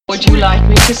Would you like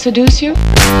me to seduce you?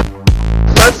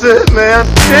 That's it, man.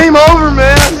 Game over,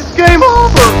 man. It's game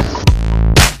over.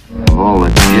 Of all the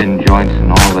gin joints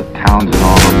in all the towns in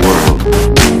all the world,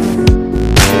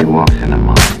 he walks into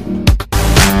mine.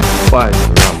 Why is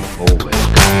the rum always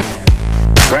gone?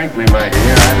 Frankly, my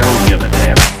dear, I don't give a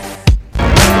damn.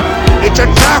 It's a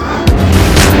trap.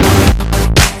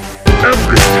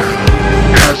 Every town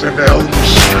has an Elm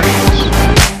Street.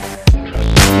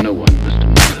 Trust no one, Mr.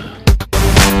 Miller.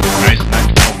 Nice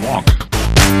night for a walk.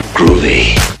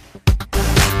 Groovy.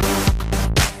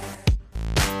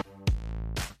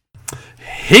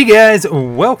 Hey guys,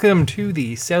 welcome to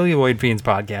the Celluloid Fiends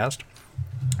podcast.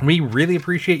 We really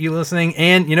appreciate you listening,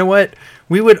 and you know what?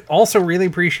 We would also really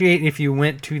appreciate if you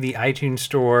went to the iTunes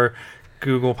Store,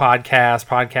 Google Podcasts,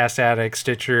 Podcast Addict,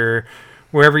 Stitcher,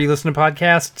 wherever you listen to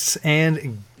podcasts,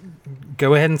 and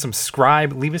go ahead and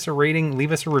subscribe, leave us a rating,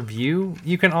 leave us a review.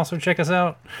 You can also check us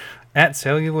out at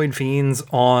Celluloid Fiends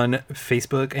on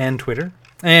Facebook and Twitter.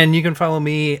 And you can follow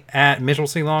me at Mitchell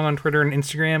C. Long on Twitter and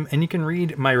Instagram. And you can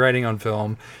read my writing on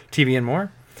film, TV, and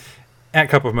more at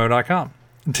cupofmo.com.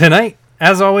 Tonight,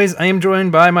 as always, I am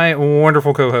joined by my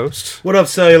wonderful co-host. What up,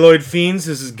 Celluloid Fiends?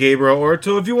 This is Gabriel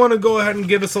Orto. If you want to go ahead and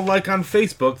give us a like on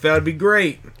Facebook, that would be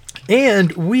great.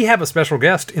 And we have a special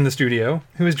guest in the studio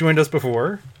who has joined us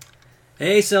before.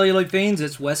 Hey, Celluloid Fiends,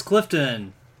 it's Wes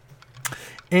Clifton.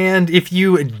 And if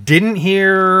you didn't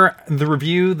hear the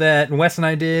review that Wes and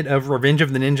I did of Revenge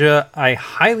of the Ninja, I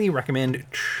highly recommend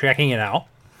checking it out.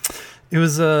 It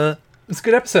was a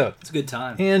good episode. It's a good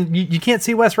time. And you can't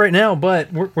see Wes right now,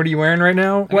 but what are you wearing right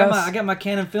now, Wes? I got my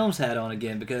Canon Films hat on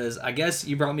again because I guess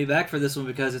you brought me back for this one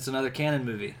because it's another Canon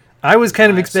movie. I was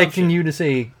kind of expecting you to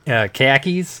say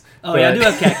khakis. Oh, yeah, I do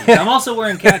have khakis. I'm also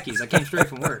wearing khakis. I came straight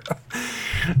from work.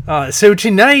 So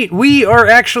tonight we are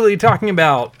actually talking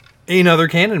about another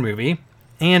Canon movie,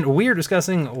 and we are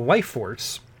discussing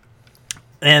Lifeforce.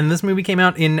 And this movie came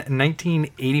out in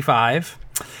 1985,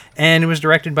 and it was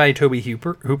directed by Tobe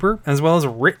Hooper, as well as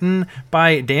written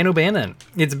by Dan O'Bannon.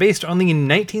 It's based on the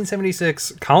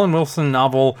 1976 Colin Wilson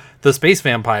novel The Space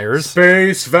Vampires.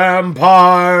 Space Vampires!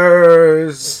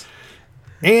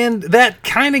 And that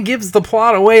kind of gives the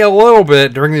plot away a little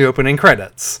bit during the opening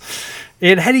credits.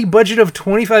 It had a budget of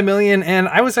 $25 million, and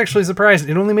I was actually surprised.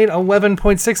 It only made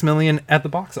 $11.6 million at the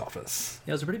box office.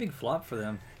 Yeah, it was a pretty big flop for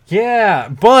them. Yeah,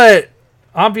 but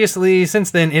obviously since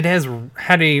then it has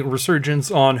had a resurgence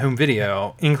on home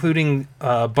video, including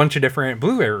a bunch of different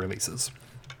Blu-ray releases.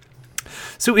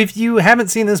 So if you haven't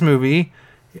seen this movie,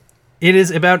 it is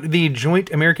about the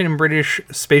joint American and British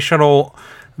space shuttle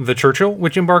the Churchill,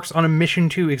 which embarks on a mission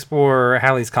to explore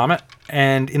Halley's Comet.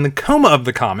 And in the coma of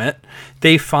the comet,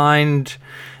 they find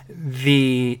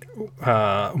the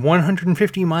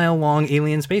 150-mile-long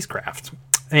alien spacecraft.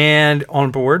 And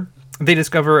on board, they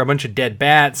discover a bunch of dead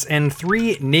bats and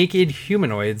 3 naked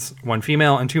humanoids, 1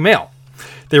 female and 2 male.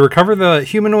 They recover the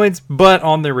humanoids, but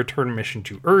on their return mission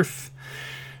to Earth,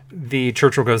 the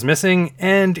Churchill goes missing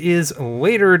and is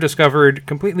later discovered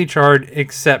completely charred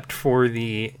except for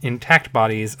the intact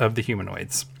bodies of the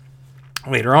humanoids.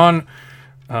 Later on,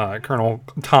 Colonel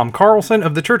Tom Carlson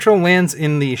of the Churchill lands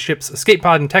in the ship's escape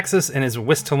pod in Texas and is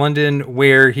whisked to London,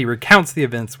 where he recounts the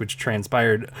events which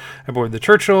transpired aboard the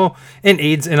Churchill and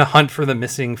aids in a hunt for the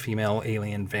missing female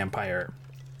alien vampire.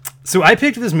 So I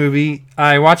picked this movie.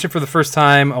 I watched it for the first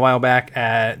time a while back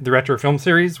at the Retro Film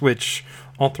Series, which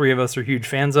all 3 of us are huge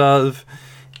fans of.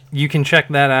 You can check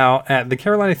that out at the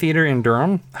Carolina Theater in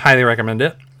Durham. Highly recommend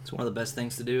it. It's one of the best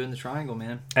things to do in the Triangle,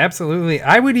 man. Absolutely.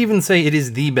 I would even say it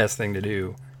is the best thing to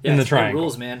do in the Triangle.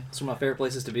 Rules, man. It's one of my favorite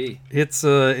places to be. It's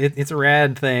a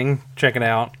rad thing. Check it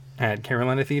out at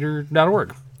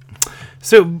carolinatheater.org.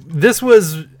 So this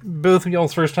was both of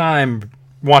y'all's first time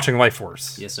watching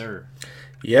Lifeforce. Yes, sir.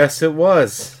 Yes, it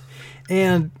was.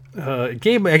 And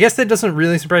Gabe, I guess that doesn't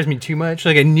really surprise me too much.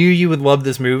 Like, I knew you would love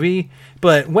this movie.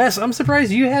 But, Wes, I'm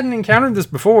surprised you hadn't encountered this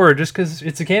before, just because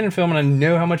it's a Canon film, and I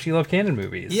know how much you love Canon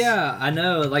movies. Yeah, I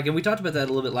know. Like, and we talked about that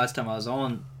a little bit last time I was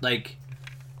on. Like,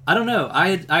 I don't know.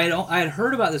 I had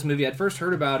heard about this movie. I'd first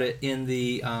heard about it in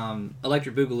the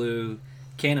Electric Boogaloo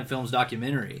Canon Films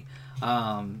documentary.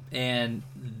 And,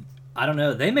 I don't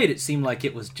know. They made it seem like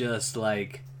it was just,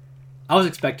 like... I was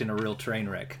expecting a real train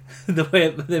wreck, the way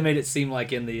they made it seem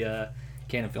like in the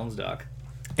Canon Films doc.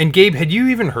 And Gabe, had you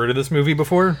even heard of this movie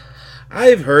before?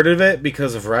 I've heard of it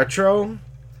because of Retro,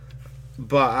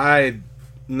 but I'd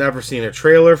never seen a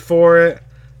trailer for it.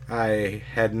 I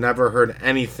had never heard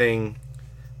anything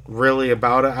really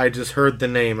about it. I just heard the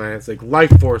name, and it's like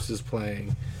Lifeforce is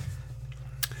playing.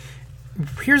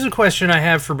 Here's a question I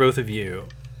have for both of you.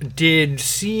 Did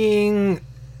seeing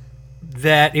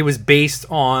that it was based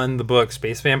on the book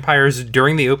Space Vampires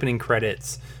during the opening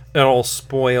credits, it'll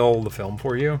spoil the film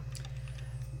for you?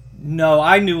 No,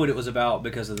 I knew what it was about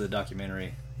because of the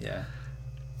documentary. Yeah.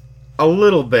 A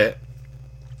little bit,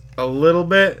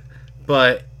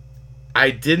 but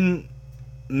I didn't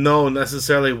know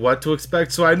necessarily what to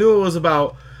expect. So I knew it was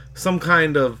about some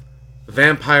kind of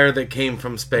vampire that came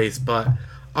from space, but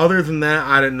other than that,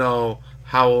 I didn't know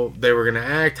how they were going to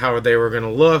act, how they were going to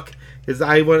look. Because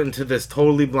I went into this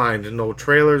totally blind, no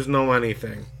trailers, no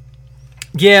anything.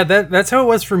 Yeah, that's how it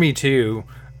was for me too.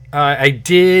 I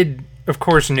did, of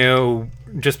course, know,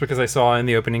 just because I saw in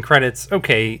the opening credits,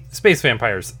 okay, space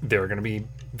vampires, they're going to be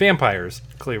vampires.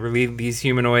 Clearly, these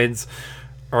humanoids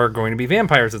are going to be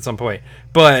vampires at some point.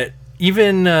 But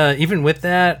even with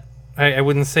that, I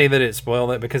wouldn't say that it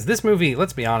spoiled it, because this movie,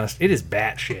 let's be honest, it is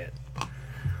batshit.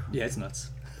 Yeah, it's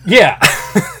nuts. Yeah.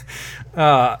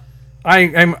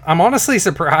 I'm honestly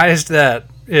surprised that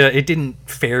it didn't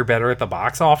fare better at the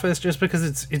box office, just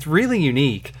because it's really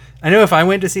unique. I know if I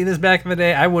went to see this back in the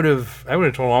day, I would have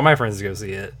told all my friends to go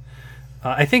see it.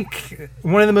 I think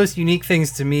one of the most unique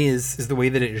things to me is the way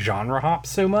that it genre hops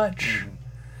so much.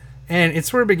 And it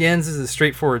sort of begins as a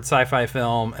straightforward sci-fi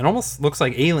film and almost looks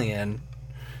like Alien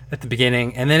at the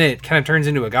beginning, and then it kind of turns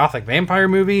into a gothic vampire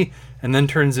movie, and then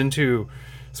turns into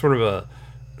sort of a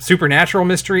supernatural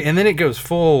mystery, and then it goes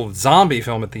full zombie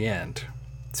film at the end.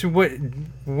 So what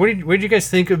did you guys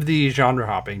think of the genre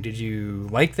hopping? Did you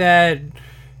like that?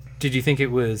 Did you think it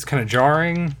was kind of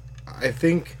jarring? I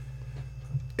think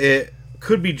it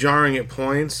could be jarring at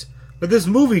points, but this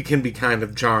movie can be kind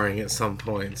of jarring at some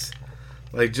points.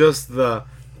 Like, just the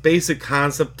basic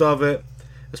concept of it,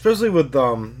 especially with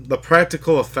the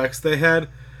practical effects they had,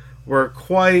 were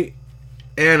quite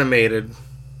animated.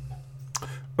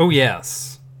 Oh, yes.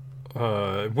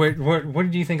 What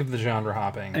did you think of the genre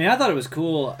hopping? I mean, I thought it was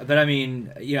cool, but I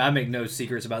mean, I make no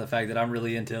secrets about the fact that I'm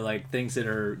really into like things that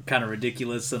are kind of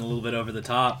ridiculous and a little bit over the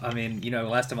top. I mean,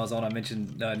 last time I was on, I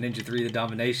mentioned Ninja 3: The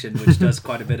Domination, which does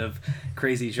quite a bit of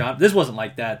crazy genre. This wasn't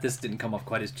like that. This didn't come off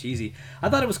quite as cheesy. I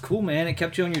thought it was cool, man. It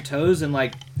kept you on your toes, and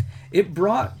like, it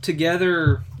brought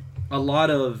together a lot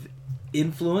of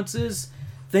influences.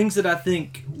 Things that I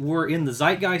think were in the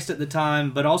zeitgeist at the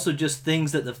time, but also just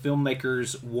things that the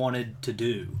filmmakers wanted to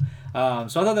do. So I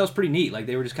thought that was pretty neat. Like,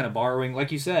 they were just kind of borrowing,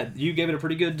 like you said, you gave it a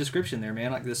pretty good description there,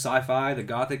 man. Like the sci-fi, the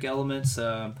gothic elements,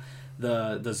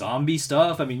 the zombie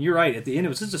stuff. I mean, you're right. At the end, it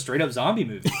was just a straight up zombie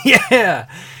movie. Yeah,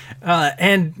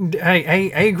 and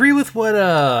I agree with what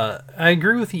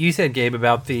you said, Gabe,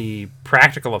 about the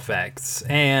practical effects.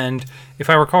 And if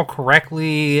I recall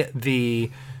correctly,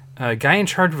 the guy in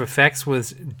charge of effects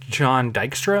was John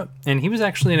Dykstra, and he was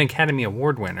actually an Academy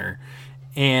Award winner.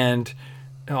 And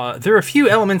there are a few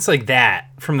elements like that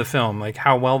from the film, like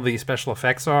how well the special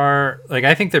effects are. Like,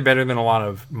 I think they're better than a lot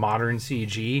of modern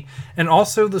CG. And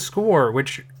also the score,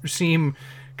 which seem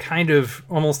kind of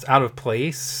almost out of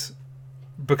place,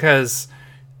 because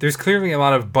there's clearly a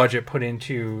lot of budget put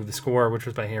into the score, which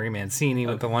was by Harry Mancini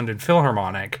with the London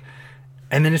Philharmonic.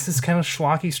 And then it's this kind of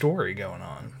schlocky story going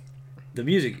on. The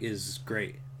music is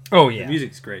great. Oh, yeah. The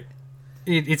music's great.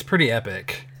 It's pretty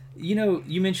epic. You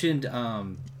mentioned,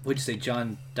 what'd you say,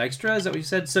 John Dykstra? Is that what you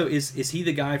said? So is he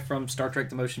the guy from Star Trek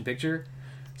The Motion Picture?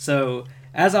 So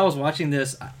as I was watching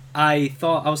this, I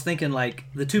was thinking, like,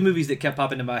 the two movies that kept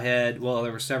popping into my head, well,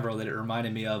 there were several that it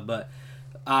reminded me of, but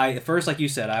at first, like you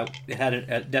said,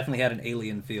 it definitely had an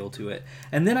Alien feel to it.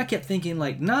 And then I kept thinking,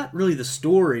 like, not really the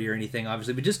story or anything,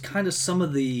 obviously, but just kind of some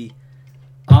of the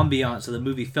ambiance of the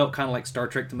movie felt kind of like Star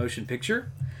Trek The Motion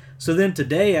Picture. So then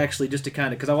today, actually, just to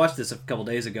kind of, because I watched this a couple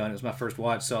days ago and it was my first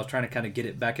watch, so I was trying to kind of get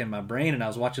it back in my brain, and I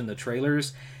was watching the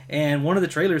trailers, and one of the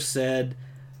trailers said,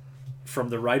 from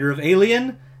the writer of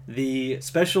Alien, the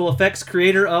special effects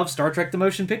creator of Star Trek The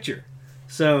Motion Picture.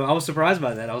 So I was surprised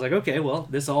by that. I was like, okay, well,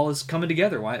 this all is coming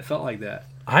together, why it felt like that.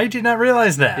 I did not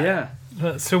realize that.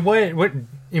 Yeah. So what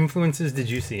influences did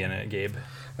you see in it, Gabe?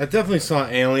 I definitely saw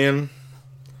Alien.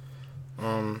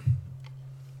 I'm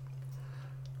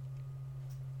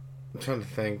trying to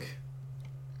think.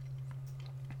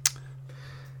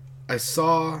 I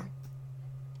saw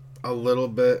a little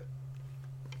bit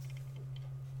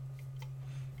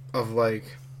of,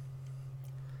 like,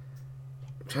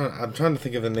 I'm trying to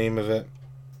think of the name of it.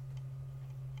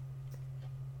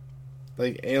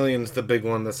 Like, Alien's the big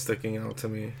one that's sticking out to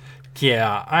me.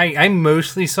 Yeah, I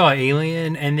mostly saw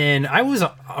Alien, and then I was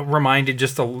reminded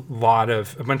just a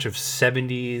bunch of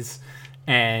 70s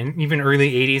and even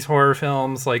early 80s horror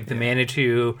films like The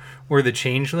Manitou or The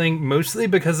Changeling, mostly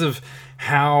because of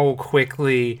how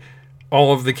quickly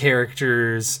all of the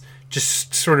characters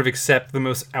just sort of accept the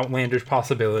most outlandish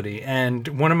possibility. And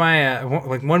one of my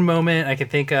one moment I can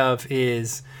think of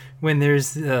is when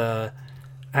there's I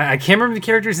can't remember the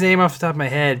character's name off the top of my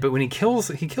head, but when he kills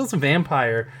a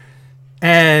vampire,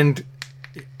 and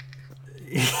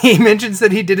he mentions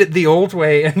that he did it the old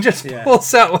way, and just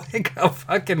pulls out like a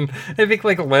fucking, I think,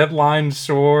 like a lead-lined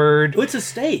sword. Oh, it's a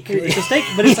stake. It's a stake,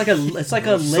 but it's like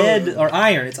a lead or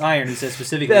iron. It's iron. He says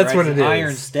specifically. That's right? what It's it an is.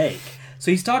 Iron stake. So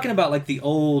he's talking about like the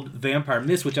old vampire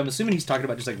myths, which I'm assuming he's talking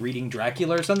about just like reading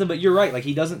Dracula or something. But you're right. Like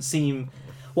he doesn't seem.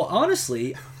 Well,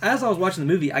 honestly, as I was watching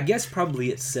the movie, I guess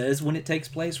probably it says when it takes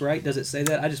place, right? Does it say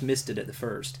that? I just missed it at the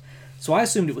first. So I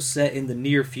assumed it was set in the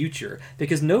near future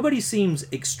because nobody seems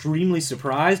extremely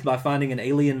surprised by finding an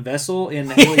alien vessel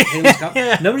in Haley's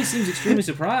Nobody seems extremely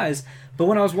surprised. But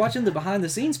when I was watching the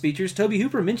behind-the-scenes features, Toby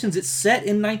Hooper mentions it's set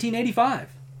in 1985.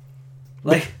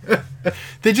 Like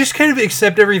they just kind of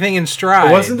accept everything in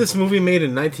stride. Wasn't this movie made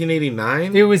in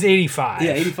 1989? It was 85.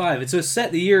 Yeah, 85. And so it's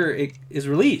set the year it is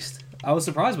released. I was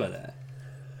surprised by that.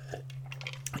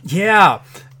 Yeah.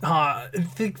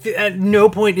 At no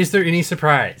point is there any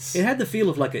surprise. It had the feel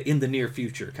of like a in the near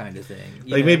future kind of thing.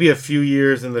 Like maybe a few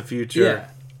years in the future. Yeah.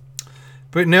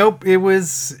 But nope, it was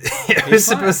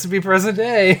supposed to be present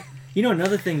day. You know,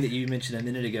 another thing that you mentioned a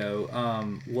minute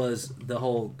ago was the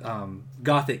whole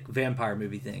gothic vampire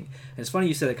movie thing. And it's funny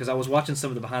you said it because I was watching some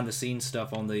of the behind-the-scenes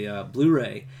stuff on the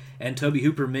Blu-ray, and Toby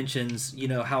Hooper mentions, you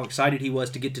know, how excited he was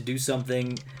to get to do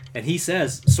something, and he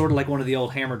says, sort of like one of the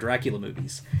old Hammer Dracula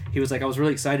movies. He was like, I was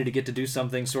really excited to get to do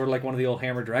something sort of like one of the old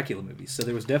Hammer Dracula movies. So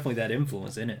there was definitely that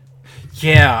influence in it.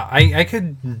 Yeah, I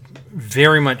could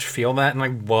very much feel that, and I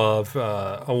love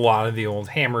a lot of the old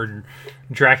Hammer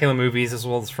Dracula movies as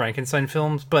well as Frankenstein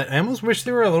films, but I almost wish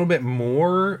there were a little bit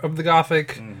more of the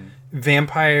gothic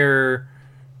vampire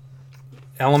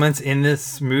elements in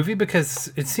this movie,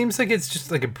 because it seems like it's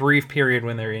just like a brief period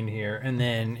when they're in here, and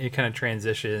then it kind of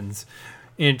transitions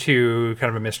into kind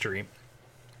of a mystery.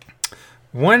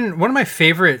 One of my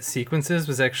favorite sequences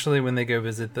was actually when they go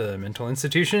visit the mental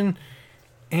institution,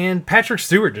 and Patrick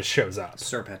Stewart just shows up.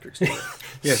 Sir Patrick Stewart.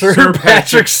 Yeah, Sir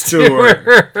Patrick Stewart.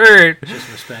 Just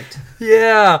respect.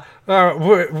 Yeah.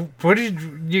 What did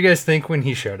you guys think when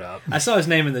he showed up? I saw his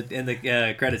name in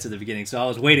the credits at the beginning, so I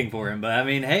was waiting for him. But I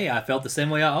mean, hey, I felt the same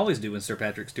way I always do when Sir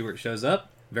Patrick Stewart shows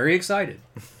up. Very excited.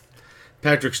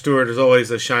 Patrick Stewart is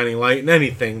always a shining light in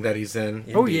anything that he's in.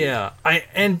 Oh yeah, I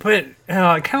kind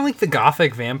of like the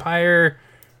gothic vampire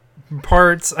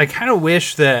parts. I kind of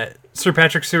wish that Sir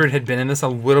Patrick Stewart had been in this a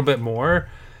little bit more,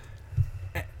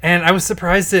 and I was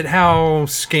surprised at how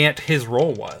scant his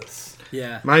role was.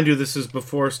 Yeah, Mind you, this is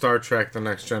before Star Trek: The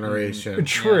Next Generation.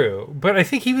 True, but I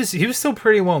think he was still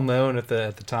pretty well known at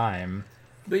the time.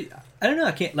 but I don't know.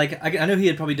 I can't I know he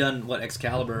had probably done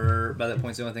Excalibur. By that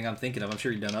point, it's the only thing I'm thinking of. I'm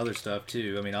sure he'd done other stuff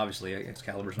too. I mean, obviously,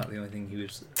 Excalibur's not the only thing he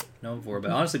was known for.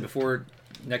 But honestly, before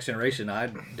Next Generation,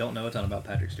 I don't know a ton about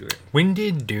Patrick Stewart. When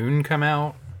did Dune come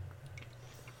out?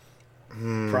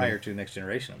 Prior to Next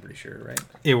Generation, I'm pretty sure, right?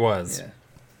 It was.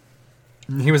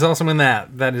 Yeah. He was also in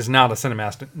that. That is not a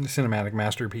cinematic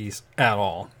masterpiece at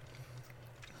all.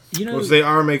 You know, Which they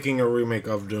are making a remake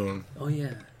of Dune. oh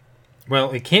yeah.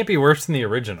 Well, it can't be worse than the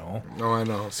original. Oh, I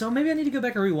know. So maybe I need to go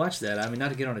back and rewatch that. I mean,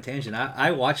 not to get on a tangent.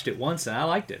 I watched it once and I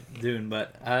liked it, Dune,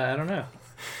 but I don't know.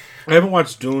 I haven't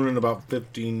watched Dune in about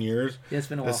 15 years. Yeah, it's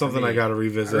been a while. That's for something me. I got to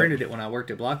revisit. I rented it when I worked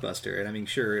at Blockbuster, and I mean,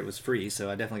 sure, it was free, so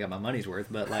I definitely got my money's worth.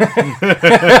 But like, I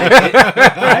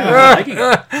was liking it,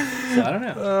 so I don't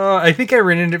know. I think I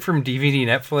rented it from DVD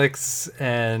Netflix,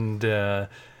 and oh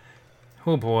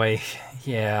boy,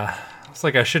 yeah, it's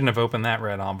like I shouldn't have opened that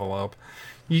red envelope.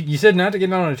 You said not to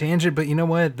get on a tangent, but you know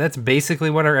what? That's basically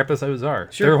what our episodes are.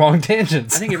 Sure. They're long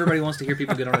tangents. I think everybody wants to hear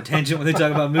people get on a tangent when they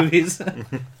talk about movies.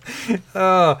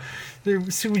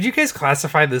 So would you guys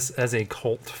classify this as a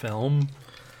cult film?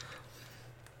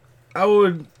 I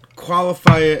would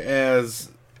qualify it as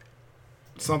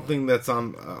something that's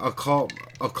on a cult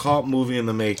movie in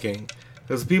the making,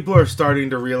 because people are starting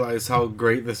to realize how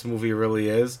great this movie really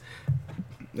is,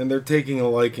 and they're taking a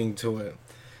liking to it.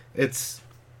 It's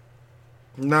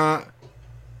not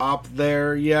up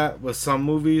there yet with some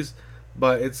movies,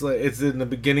 but it's in the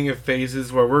beginning of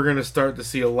phases where we're going to start to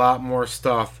see a lot more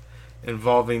stuff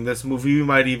involving this movie. We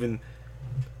might even,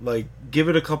 like, give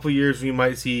it a couple years, we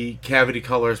might see Cavity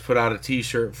Colors put out a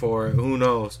t-shirt for it. Who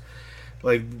knows?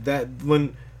 Like, that,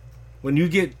 when you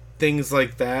get things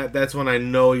like that, that's when I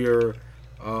know you're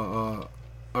a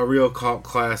real cult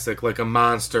classic, like a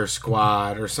Monster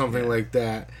Squad or something like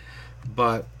that.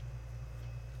 But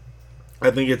I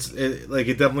think it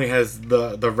definitely has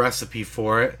the recipe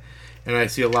for it, and I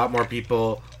see a lot more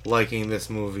people liking this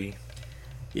movie.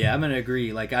 Yeah, I'm gonna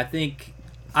agree. Like, I think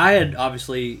I had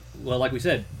obviously, well, like we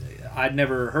said, I'd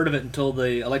never heard of it until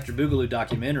the Electric Boogaloo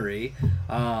documentary.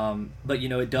 But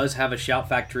it does have a Shout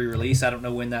Factory release. I don't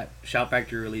know when that Shout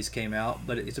Factory release came out,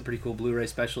 but it's a pretty cool Blu-ray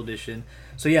special edition.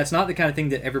 So yeah, it's not the kind of thing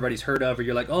that everybody's heard of, or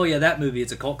you're like, oh yeah, that movie,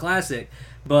 it's a cult classic.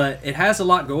 But it has a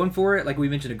lot going for it. Like we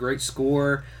mentioned, a great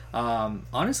score.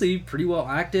 Honestly, pretty well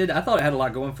acted. I thought it had a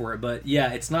lot going for it, but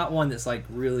yeah, it's not one that's like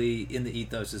really in the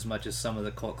ethos as much as some of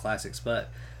the cult classics. But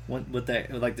with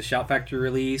that, like the Shout Factory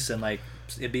release and like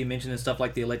it being mentioned in stuff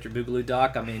like the Electric Boogaloo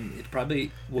doc, I mean, it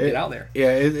probably will get out there.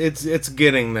 Yeah, it's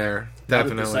getting there,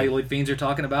 definitely. The celluloid fiends are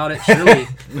talking about it. Surely,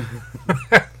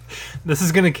 This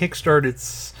is going to kickstart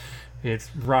its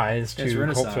rise to cult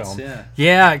renaissance. film.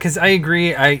 Yeah, because I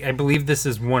agree. I believe this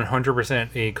is 100%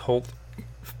 a cult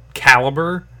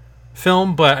caliber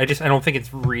film, but I don't think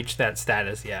it's reached that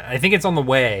status yet. I think it's on the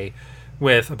way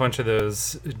with a bunch of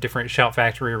those different Shout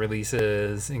Factory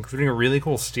releases, including a really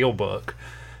cool steelbook.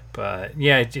 But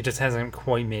yeah, it just hasn't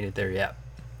quite made it there yet.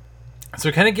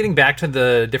 So kind of getting back to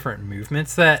the different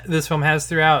movements that this film has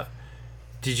throughout,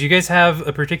 did you guys have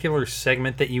a particular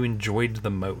segment that you enjoyed the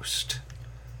most?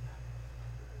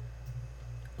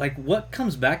 like what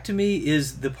comes back to me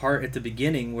is the part at the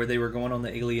beginning where they were going on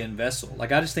the alien vessel.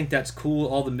 Like, I just think that's cool,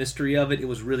 all the mystery of it. It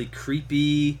was really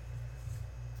creepy.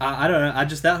 I don't know,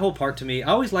 that whole part to me,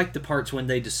 I always like the parts when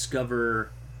they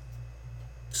discover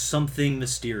something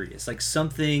mysterious, like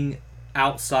something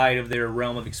outside of their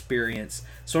realm of experience.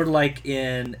 Sort of like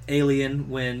in Alien,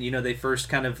 when, they first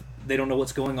they don't know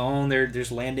what's going on, they're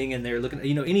just landing and they're looking,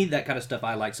 any of that kind of stuff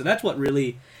I like. So that's what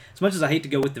really, as much as I hate to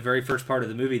go with the very first part of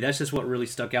the movie, that's just what really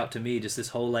stuck out to me, just this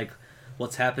whole, like,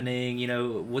 what's happening,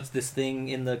 what's this thing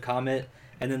in the comet,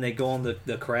 and then they go on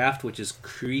the craft, which is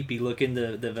creepy looking,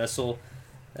 the vessel.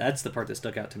 That's the part that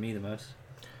stuck out to me the most.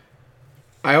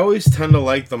 I always tend to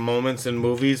like the moments in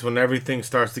movies when everything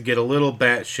starts to get a little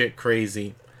batshit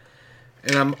crazy.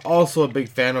 And I'm also a big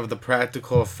fan of the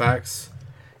practical effects.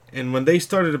 And when they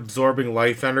started absorbing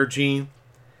life energy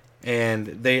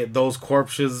and those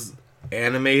corpses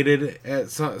animated at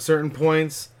certain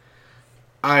points,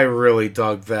 I really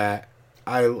dug that.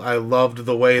 I loved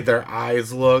the way their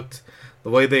eyes looked, the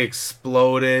way they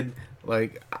exploded.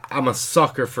 Like, I'm a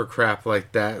sucker for crap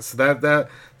like that. So that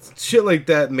shit like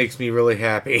that makes me really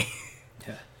happy.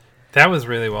 Yeah. That was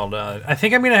really well done. I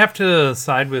think I'm gonna have to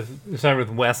side with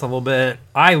Wes a little bit.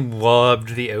 I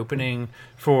loved the opening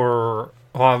for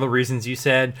a lot of the reasons you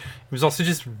said. It was also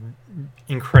just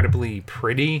incredibly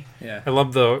pretty. Yeah. I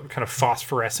love the kind of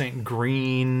phosphorescent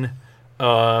green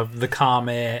of the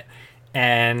comet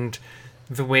and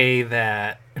the way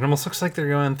that it almost looks like they're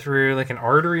going through like an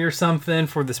artery or something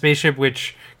for the spaceship,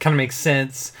 which kind of makes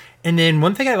sense. And then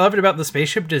one thing I loved about the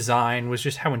spaceship design was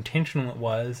just how intentional it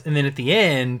was. And then at the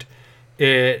end,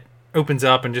 it opens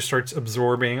up and just starts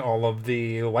absorbing all of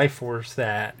the life force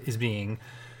that is being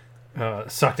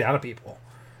sucked out of people.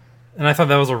 And I thought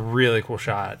that was a really cool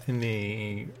shot in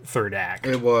the third act.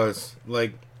 It was.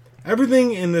 Like,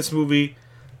 everything in this movie,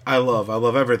 I love. I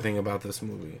love everything about this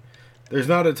movie. There's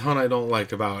not a ton I don't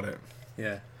like about it.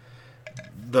 Yeah.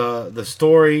 The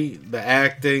story, the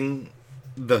acting,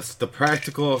 the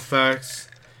practical effects,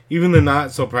 even the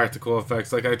not so practical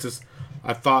effects. Like,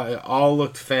 I thought it all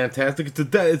looked fantastic.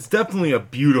 It's definitely a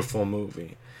beautiful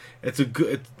movie. It's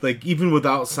like, even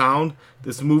without sound,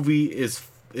 this movie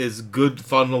is good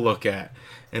fun to look at.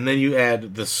 And then you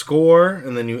add the score,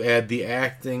 and then you add the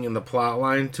acting and the plot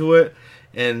line to it,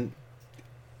 and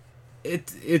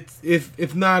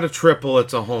if not a triple,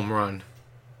 it's a home run.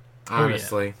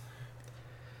 Honestly. Oh,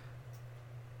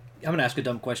 yeah. I'm gonna ask a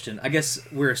dumb question. I guess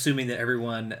we're assuming that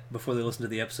everyone, before they listen to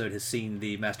the episode, has seen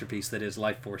the masterpiece that is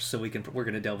Life Force, so we're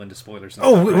gonna delve into spoilers.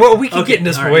 Well, we can get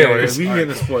into spoilers. We can get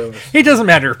into spoilers. It doesn't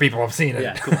matter if people have seen it.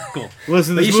 Yeah, cool.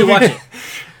 Listen, But you should watch it.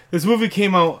 This movie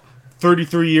came out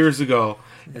 33 years ago.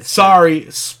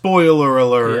 Sorry, spoiler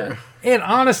alert. Yeah. And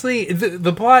honestly,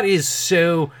 the plot is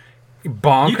so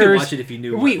bonkers. You could watch it if you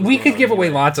knew. We could give away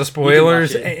lots of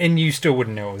spoilers, and you still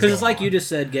wouldn't know. Because it's like you just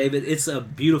said, Gabe. It's a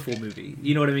beautiful movie.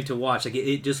 You know what I mean? To watch, like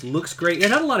it just looks great.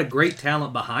 It had a lot of great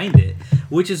talent behind it,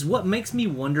 which is what makes me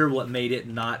wonder what made it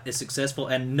not as successful.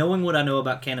 And knowing what I know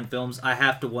about Cannon Films, I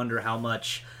have to wonder how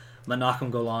much Menachem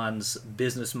Golan's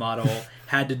business model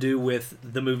had to do with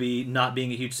the movie not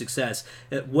being a huge success.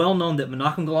 Well known that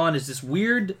Menachem Golan is this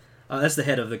weird. That's the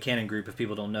head of the Cannon Group, if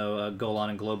people don't know, Golan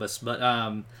and Globus.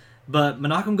 But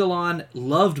Menachem Golan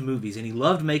loved movies, and he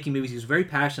loved making movies. He was very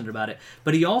passionate about it.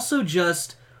 But he also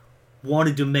just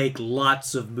wanted to make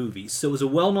lots of movies. So it was a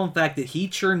well-known fact that he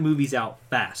churned movies out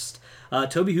fast.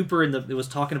 Tobe Hooper was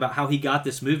talking about how he got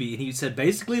this movie, and he said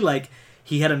basically, like,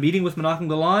 He had a meeting with Menachem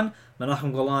Golan.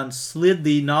 Menachem Golan slid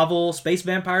the novel Space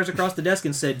Vampires across the desk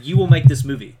and said, "You will make this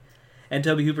movie." And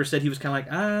Tobe Hooper said he was kind of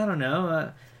like, "I don't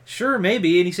know, sure,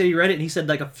 maybe." And he said he read it, and he said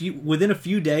within a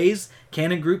few days,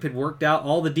 Cannon Group had worked out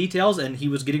all the details, and he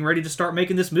was getting ready to start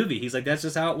making this movie. He's like, that's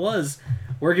just how it was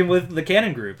working with the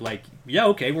Cannon Group. Like, yeah,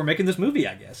 okay, we're making this movie,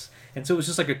 I guess. And so it was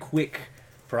just like a quick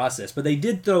process. But they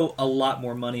did throw a lot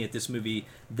more money at this movie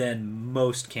than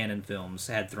most Cannon films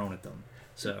had thrown at them.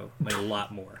 So, made a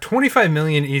lot more. $25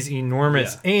 million is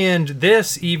enormous, and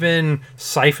this even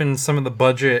siphons some of the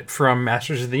budget from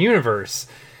Masters of the Universe.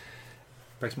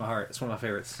 Breaks my heart. It's one of my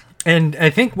favorites. And I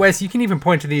think, Wes, you can even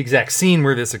point to the exact scene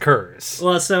where this occurs.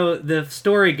 Well, so the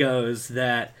story goes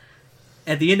that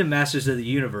at the end of Masters of the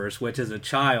Universe, which as a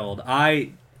child,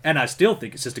 I still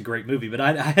think it's just a great movie, but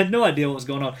I had no idea what was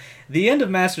going on. The end of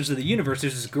Masters of the Universe,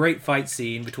 there's this great fight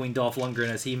scene between Dolph Lundgren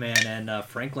as He-Man and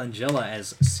Frank Langella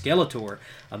as Skeletor.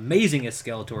 Amazing as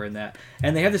Skeletor in that.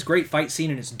 And they have this great fight scene,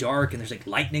 and it's dark, and there's like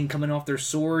lightning coming off their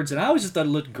swords, and I always just thought it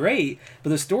looked great.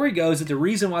 But the story goes that the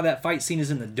reason why that fight scene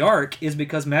is in the dark is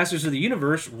because Masters of the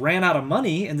Universe ran out of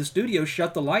money, and the studio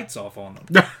shut the lights off on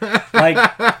them. Like,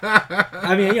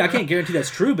 I mean, I can't guarantee that's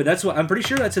true, but that's what I'm pretty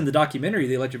sure that's in the documentary,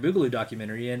 the Electric Boogaloo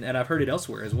documentary, and I've heard it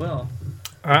elsewhere as well.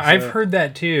 I've heard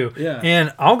that too. Yeah.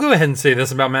 And I'll go ahead and say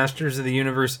this about Masters of the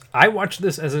Universe. I watched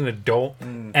this as an adult,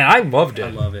 and I loved it. I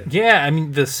love it. Yeah, I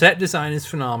mean, the set design is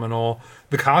phenomenal.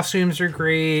 The costumes are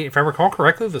great. If I recall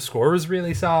correctly, the score was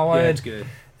really solid. Yeah, it's good.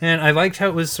 And I liked how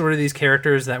it was sort of these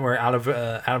characters that were out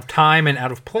of time and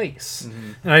out of place.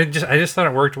 Mm-hmm. And I just thought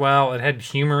it worked well. It had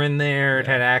humor in there. It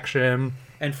had action.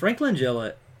 And Frank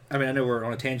Langella, I mean, I know we're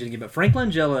on a tangent again, but Frank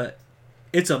Langella,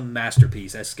 it's a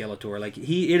masterpiece as Skeletor. Like,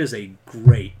 it is a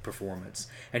great performance.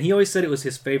 And he always said it was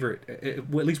his favorite,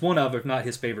 at least one of, if not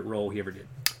his favorite role he ever did.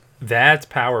 That's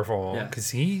powerful, Yeah.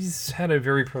 because he's had a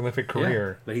very prolific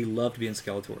career. Yeah, but he loved being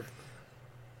Skeletor.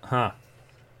 Huh.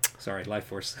 Sorry, Life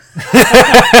Force.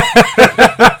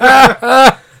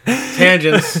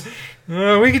 Tangents.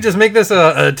 We could just make this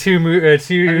a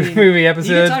movie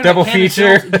episode, double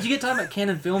feature. Did you get talking about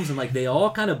Canon films and like they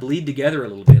all kind of bleed together a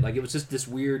little bit? Like it was just this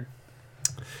weird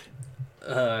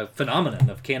phenomenon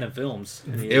of Canon films.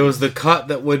 It was the cut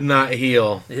that would not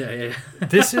heal. Yeah.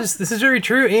 This is very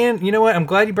true, and you know what? I'm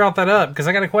glad you brought that up because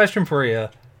I got a question for you.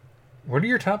 What are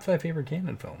your top 5 favorite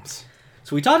Canon films?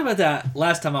 So we talked about that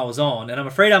last time I was on, and I'm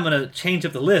afraid I'm going to change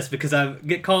up the list because I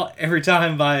get caught every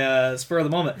time by spur of the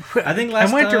moment. I think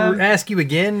last time... I want to ask you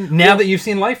again now that you've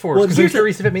seen Life Force, because I'm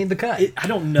curious if it made the cut. I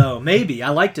don't know. Maybe. I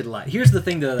liked it a lot. Here's the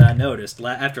thing, though, that I noticed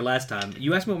after last time.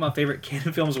 You asked me what my favorite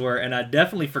Canon films were, and I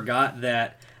definitely forgot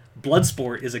that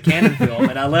Bloodsport is a Canon film,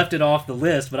 and I left it off the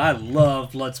list, but I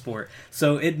love Bloodsport,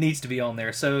 so it needs to be on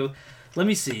there. So let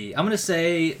me see. I'm going to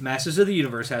say Masters of the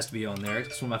Universe has to be on there.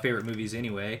 It's one of my favorite movies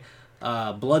anyway.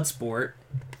 Bloodsport,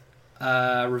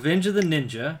 Revenge of the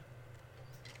Ninja,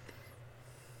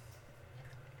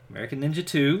 American Ninja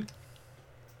 2.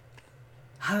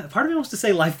 Part of me wants to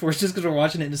say Life Force just because we're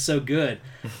watching it and it's so good.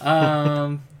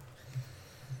 No,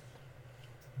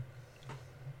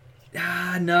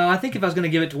 I think if I was going to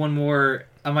give it to one more,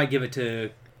 I might give it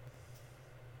to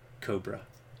Cobra.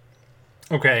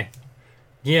 Okay.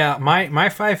 Yeah, my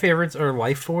 5 favorites are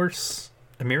Life Force,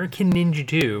 American Ninja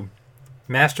 2,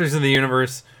 Masters of the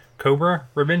Universe, Cobra,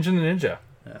 Revenge of the Ninja.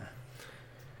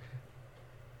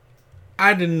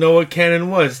 I didn't know what Canon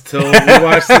was till we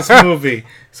watched this movie.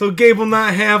 So Gabe will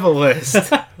not have a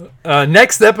list.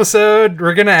 Next episode,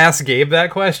 we're going to ask Gabe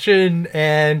that question,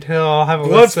 and he'll have a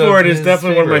list of Bloodsport is his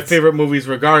definitely one of my favorites. favorite movies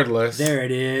regardless. There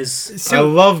it is. I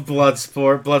love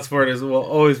Bloodsport. Bloodsport will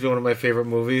always be one of my favorite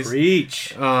movies.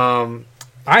 Preach. I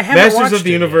haven't Masters watched of the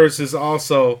it Universe is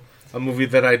also a movie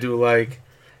that I do like.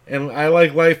 And I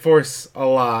like Life Force a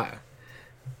lot.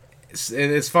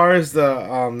 And as far as the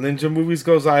ninja movies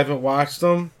goes, I haven't watched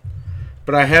them.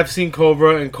 But I have seen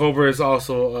Cobra, and Cobra is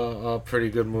also a pretty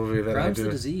good movie that Brown's I do.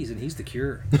 the disease, and he's the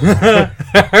cure.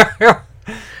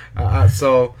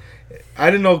 So I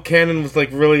didn't know Canon was like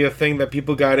really a thing that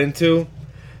people got into.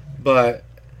 But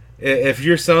if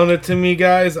you're selling it to me,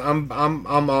 guys, I'm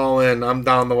all in. I'm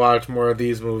down to watch more of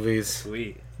these movies.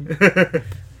 Sweet.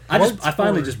 I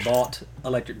finally just bought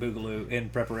Electric Boogaloo in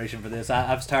preparation for this.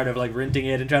 I was tired of like renting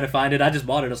it and trying to find it. I just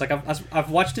bought it. I was like, I've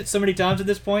watched it so many times at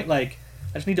this point. Like,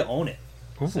 I just need to own it.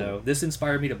 Ooh. So this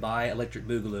inspired me to buy Electric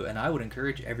Boogaloo, and I would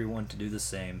encourage everyone to do the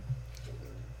same.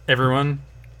 Everyone,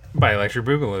 buy Electric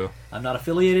Boogaloo. I'm not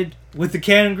affiliated with the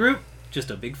Canon Group,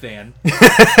 just a big fan.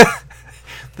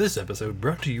 This episode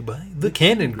brought to you by the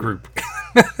Canon Group.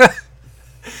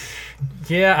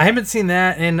 Yeah, I haven't seen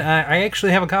that, and I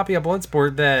actually have a copy of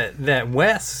Bloodsport that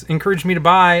Wes encouraged me to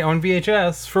buy on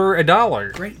VHS for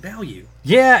 $1. Great value.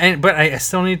 Yeah, but I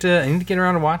still need to get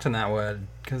around to watching that one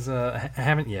because I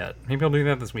haven't yet. Maybe I'll do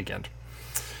that this weekend.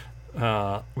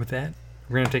 With that,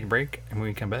 we're gonna take a break, and when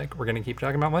we come back, we're gonna keep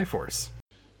talking about Life Force.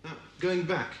 Now, going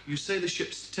back, you say the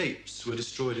ship's tapes were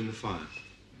destroyed in the fire.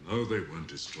 No, they weren't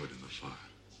destroyed in the fire.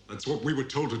 That's what we were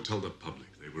told to tell the public.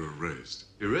 They were erased.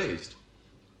 Erased?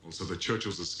 Also, the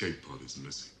Churchill's escape pod is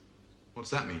missing.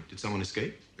 What's that mean? Did someone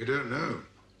escape? We don't know.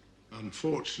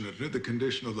 Unfortunately, the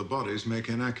condition of the bodies make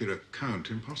an accurate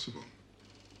count impossible.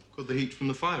 Could the heat from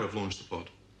the fire have launched the pod?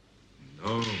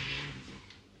 No.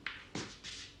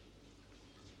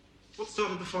 What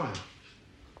started the fire?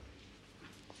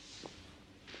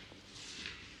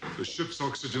 The ship's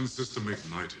oxygen system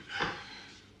ignited.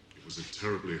 It was a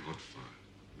terribly hot fire.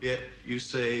 Yet you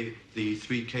say the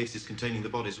 3 cases containing the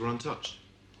bodies were untouched.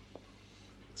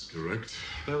 That's correct.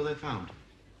 Where were they found?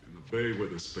 In the bay where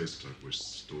the spacecraft was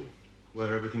stored.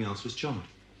 Where everything else was charred.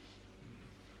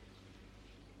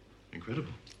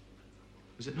 Incredible.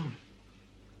 Is it not?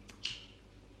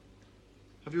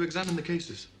 Have you examined the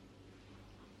cases?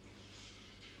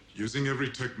 Using every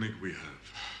technique we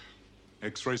have.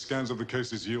 X-ray scans of the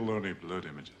cases yield only blurred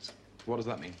images. What does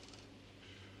that mean?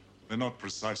 They're not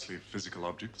precisely physical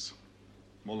objects.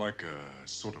 More like a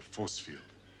sort of force field.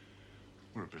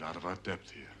 We're a bit out of our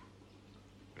depth here.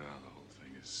 Yeah, the whole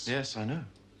thing is... Yes, I know.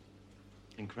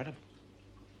 Incredible.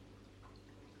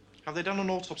 Have they done an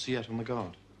autopsy yet on the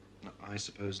guard? No, I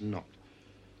suppose not.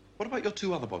 What about your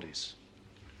 2 other bodies?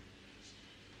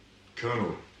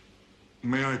 Colonel,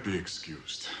 may I be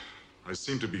excused? I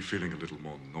seem to be feeling a little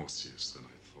more nauseous than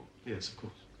I thought. Yes, of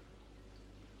course.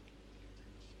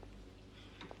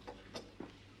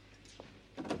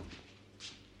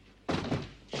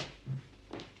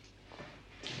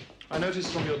 I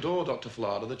noticed from your door, Dr.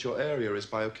 Flada, that your area is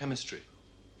biochemistry.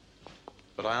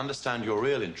 But I understand your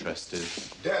real interest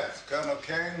is... Death, Colonel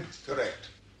Kane. Correct.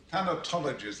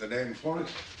 Thanatology is the name for it.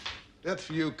 Death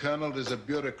for you, Colonel, is a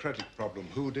bureaucratic problem.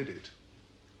 Who did it?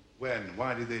 When?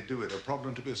 Why did they do it? A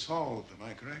problem to be solved, am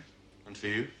I correct? And for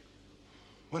you?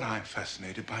 Well, I'm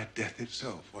fascinated by death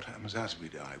itself. What happens as we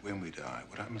die, when we die,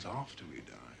 what happens after we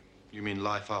die. You mean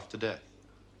life after death?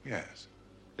 Yes.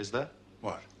 Is there?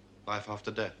 What? Life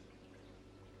after death?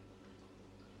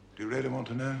 Do you really want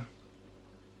to know?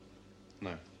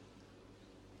 No.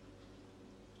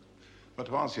 But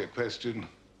to answer your question,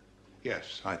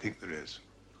 yes, I think there is.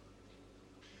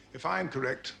 If I'm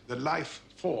correct, the life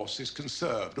force is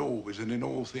conserved always and in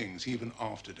all things, even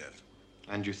after death.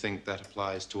 And you think that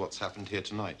applies to what's happened here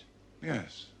tonight?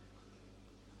 Yes.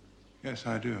 Yes,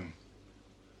 I do.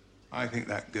 I think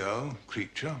that girl,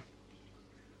 creature,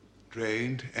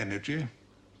 drained energy,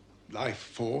 life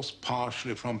force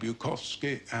partially from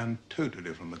Bukowski and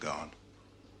totally from the guard.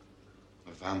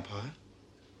 A vampire?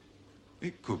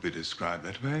 It could be described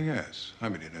that way, yes. I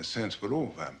mean, in a sense, we're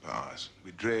all vampires.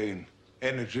 We drain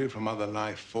energy from other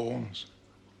life forms.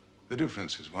 The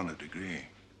difference is one of degree.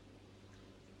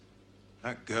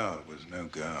 That girl was no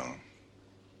girl.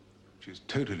 She's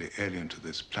totally alien to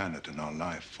this planet and our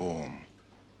life form,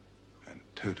 and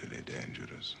totally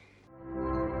dangerous.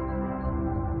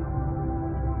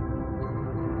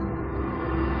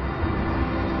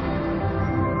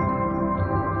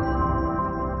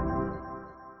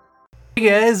 Hey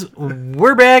guys,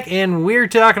 we're back and we're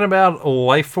talking about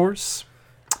Life Force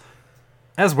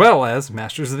as well as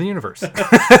Masters of the Universe.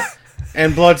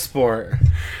 And Bloodsport.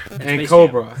 And Space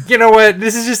Cobra. You know what?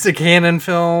 This is just a Canon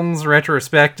Films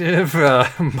retrospective.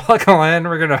 Buckle in.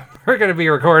 We're gonna be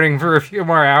recording for a few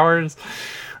more hours.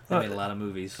 They made a lot of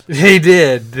movies. They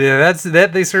did. Yeah,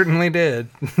 that they certainly did.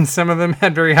 Some of them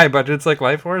had very high budgets like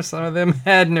Life Force. Some of them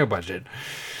had no budget.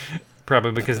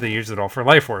 Probably because they used it all for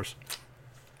Life Force.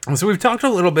 And so we've talked a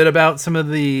little bit about some of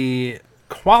the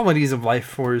qualities of Life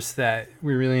Force that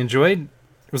we really enjoyed.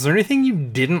 Was there anything you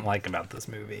didn't like about this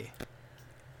movie?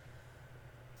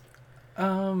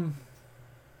 You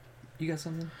got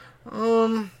something?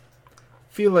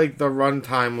 Feel like the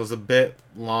runtime was a bit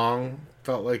long.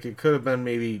 Felt like it could have been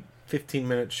maybe 15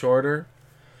 minutes shorter.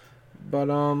 But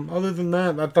other than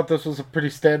that, I thought this was a pretty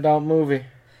standout movie.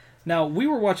 Now, we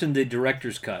were watching the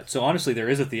director's cut, so honestly, there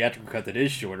is a theatrical cut that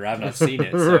is shorter. I've not seen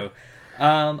it, so...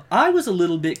 I was a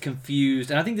little bit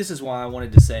confused, and I think this is why I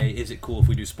wanted to say, is it cool if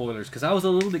we do spoilers? Because I was a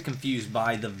little bit confused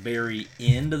by the very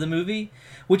end of the movie,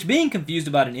 which being confused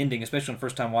about an ending, especially on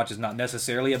first-time watch, is not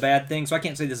necessarily a bad thing, so I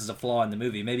can't say this is a flaw in the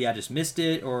movie. Maybe I just missed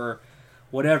it, or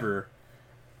whatever.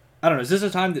 I don't know. Is this a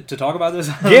time to talk about this?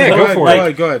 Yeah, go for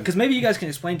it. Go ahead. Because maybe you guys can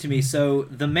explain to me. So,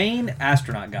 the main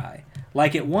astronaut guy,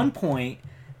 Like, at one point,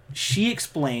 she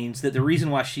explains that the reason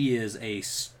why she is a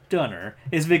stunner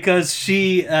is because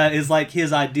she is like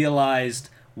his idealized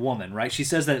woman, right? She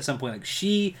says that at some point. Like,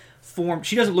 she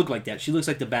doesn't look like that. She looks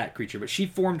like the bat creature, but she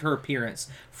formed her appearance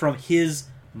from his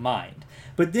mind.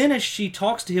 But then as she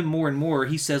talks to him more and more,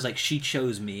 he says, like, she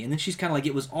chose me. And then she's kind of like,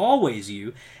 it was always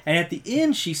you. And at the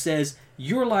end, she says,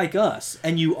 you're like us,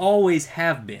 and you always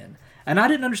have been. And I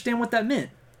didn't understand what that meant.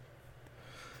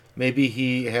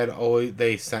 Maybe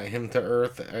they sent him to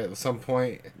Earth at some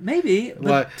point. Maybe.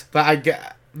 But I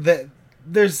get that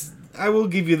there's... I will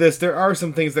give you this. There are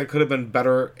some things that could have been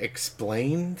better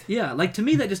explained. Yeah, like, to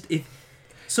me, that just...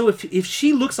 If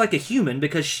she looks like a human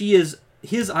because she is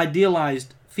his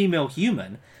idealized female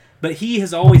human, but he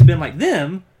has always been like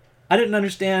them, I didn't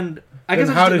understand...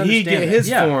 How did he get his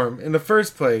form in the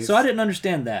first place? So I didn't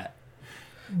understand that.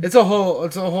 It's a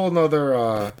whole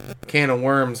nother can of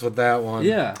worms with that one.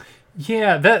 Yeah.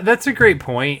 Yeah, that's a great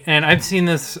point, and I've seen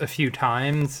this a few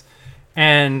times,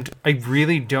 and I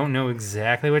really don't know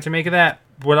exactly what to make of that.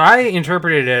 What I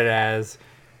interpreted it as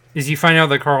is you find out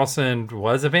that Carlson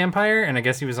was a vampire, and I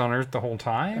guess he was on Earth the whole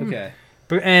time. Okay.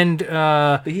 But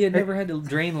he had never had to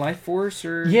drain life force,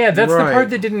 or... Yeah, that's the part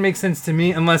that didn't make sense to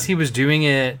me, unless he was doing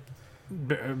it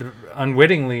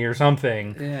unwittingly or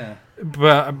something. Yeah.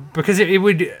 But because it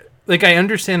would... Like, I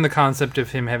understand the concept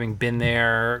of him having been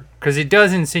there, because it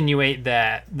does insinuate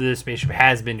that the spaceship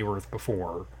has been to Earth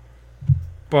before.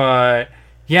 But,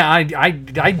 yeah,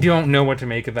 I don't know what to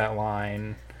make of that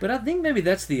line. But I think maybe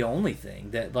that's the only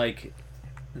thing that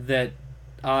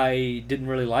I didn't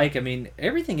really like. I mean,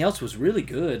 everything else was really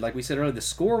good. Like we said earlier, the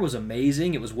score was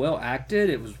amazing. It was well acted.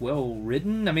 It was well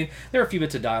written. I mean, there are a few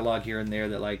bits of dialogue here and there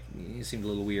that, like, it seemed a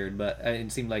little weird, but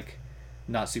it seemed like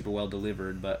not super well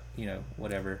delivered, but, you know,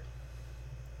 whatever.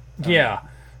 Yeah.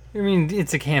 I mean,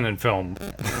 it's a canon film.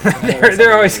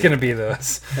 They're always going to be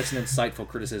those. That's an insightful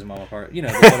criticism on my part. You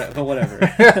know, but whatever.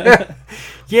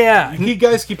 Yeah. You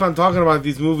guys keep on talking about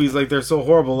these movies like they're so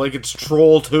horrible. Like it's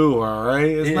Troll 2, all right?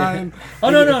 It's not... Oh,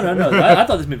 no. I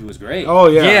thought this movie was great. Oh,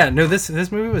 yeah. Yeah, no, this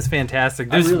movie was fantastic.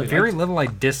 There's really very little I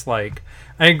dislike.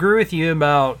 I agree with you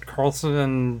about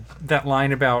Carlson, that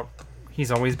line about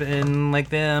he's always been like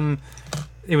them.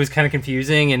 It was kind of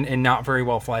confusing and not very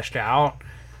well fleshed out.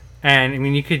 And I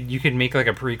mean, you could make like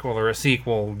a prequel or a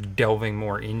sequel delving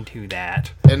more into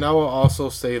that. And I will also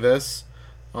say this: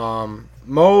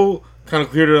 Mo kind of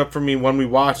cleared it up for me when we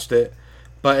watched it,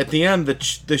 but at the end,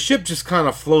 the ship just kind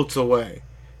of floats away.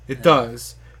 It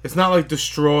does. It's not like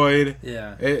destroyed.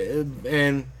 Yeah.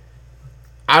 And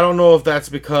I don't know if that's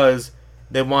because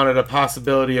they wanted a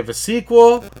possibility of a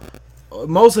sequel.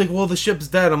 Mo's like, well, the ship's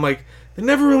dead. I'm like, they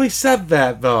never really said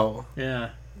that though.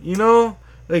 Yeah. You know.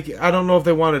 Like, I don't know if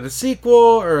they wanted a sequel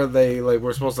or they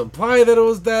were supposed to imply that it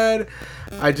was dead.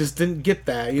 I just didn't get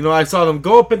that. You know, I saw them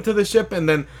go up into the ship and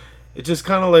then it just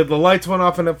kind of like the lights went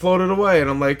off and it floated away. And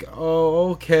I'm like,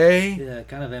 oh, okay. Yeah,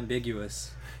 kind of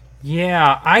ambiguous.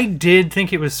 Yeah, I did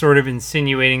think it was sort of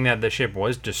insinuating that the ship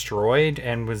was destroyed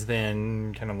and was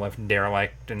then kind of left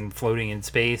derelict and floating in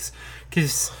space.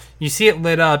 Because you see it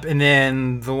lit up and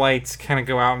then the lights kind of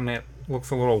go out and it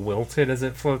looks a little wilted as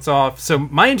it floats off. So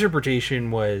my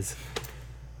interpretation was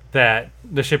that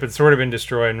the ship had sort of been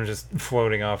destroyed and was just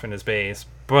floating off into space,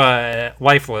 but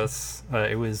lifeless.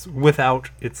 It was without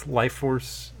its life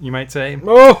force, you might say.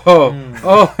 Mo with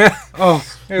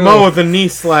the knee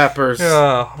slappers.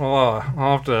 I'll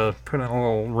have to put in a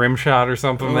little rim shot or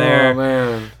something there. Oh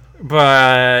man.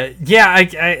 But yeah,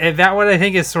 I that one I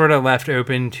think is sort of left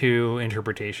open to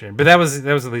interpretation. But that was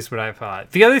at least what I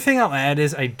thought. The other thing I'll add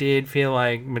is I did feel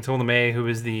like Matilda May, who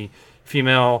was the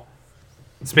female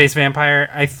space vampire,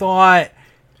 I thought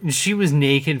she was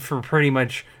naked for pretty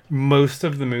much most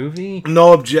of the movie.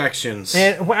 No objections.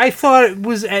 And I thought it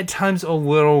was at times a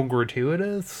little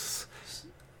gratuitous.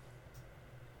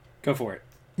 Go for it.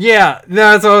 Yeah, no,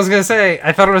 that's what I was gonna say.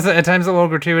 I thought it was at times a little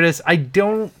gratuitous. I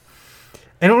don't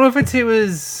know if it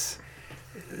was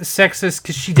sexist,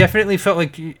 because she definitely felt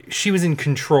like she was in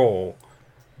control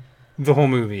the whole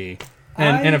movie.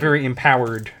 And a very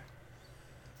empowered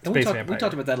space vampire. We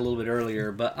talked about that a little bit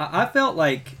earlier, but I felt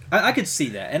like... I could see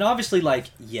that. And obviously, like,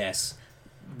 yes,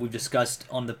 we've discussed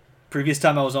on the previous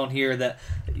time I was on here that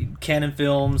canon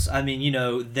films, I mean, you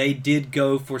know, they did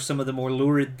go for some of the more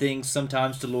lurid things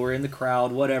sometimes to lure in the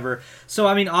crowd, whatever. So,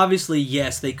 I mean, obviously,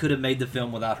 yes, they could have made the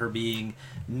film without her being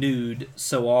nude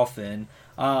so often.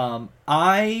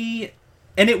 I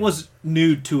And it was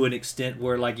nude to an extent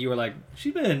where, like, you were like,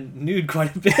 she's been nude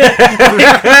quite a bit.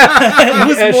 It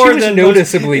was Yeah, more she was than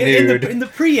noticeably nude. in the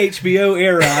pre-HBO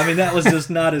era. I mean, that was just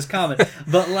not as common.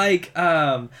 But like,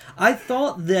 I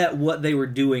thought that what they were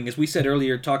doing, as we said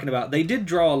earlier, talking about, they did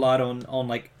draw a lot on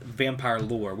like vampire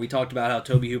lore. We talked about how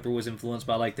Tobe Hooper was influenced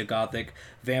by like the gothic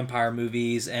vampire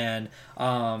movies, and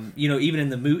even in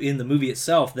the movie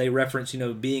itself, they reference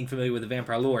being familiar with the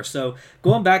vampire lore. So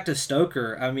going back to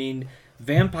Stoker, I mean,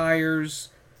 vampires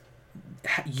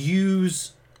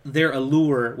use their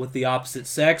allure with the opposite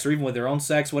sex, or even with their own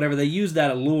sex, whatever. They use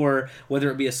that allure, whether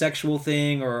it be a sexual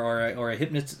thing or a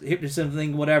hypnotism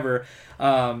thing, whatever.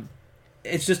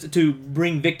 It's just to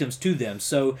bring victims to them.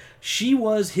 So she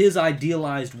was his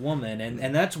idealized woman,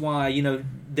 and that's why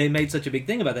they made such a big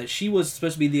thing about that. She was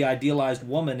supposed to be the idealized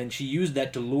woman, and she used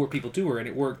that to lure people to her, and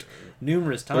it worked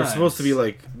numerous times. They're supposed to be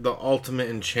like the ultimate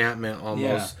enchantment,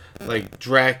 almost like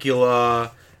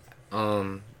Dracula,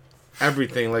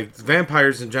 everything. Like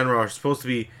vampires in general are supposed to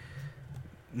be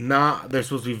they're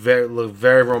supposed to be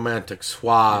very romantic,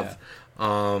 suave,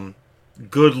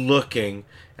 good looking,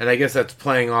 and I guess that's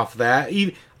playing off that.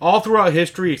 All throughout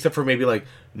history, except for maybe like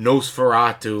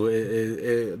Nosferatu,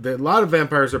 a lot of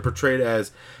vampires are portrayed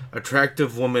as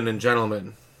attractive women and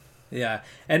gentlemen. Yeah,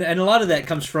 and a lot of that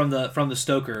comes from the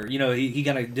Stoker. He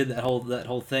kind of did that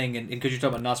whole thing, and because you're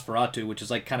talking about Nosferatu, which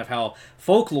is like kind of how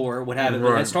folklore would have it.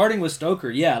 Right. But starting with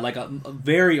Stoker,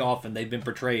 very often they've been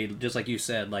portrayed just like you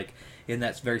said, like in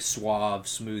that very suave,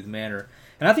 smooth manner.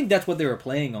 And I think that's what they were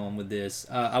playing on with this.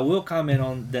 I will comment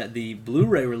on that the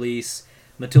Blu-ray release.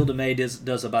 Matilda May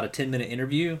does about a 10-minute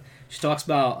interview. She talks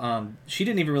about she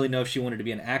didn't even really know if she wanted to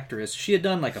be an actress. She had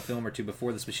done like a film or two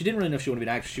before this, but she didn't really know if she wanted to be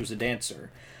an actress. She was a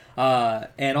dancer.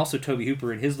 And also Tobe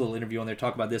Hooper in his little interview on there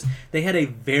talk about this. They had a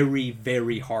very,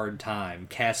 very hard time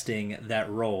casting that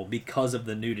role because of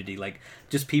the nudity. Like,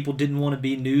 just people didn't want to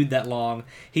be nude that long.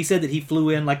 He said that he flew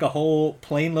in like a whole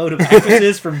plane load of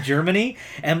actresses from Germany,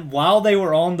 and while they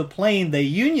were on the plane, they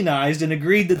unionized and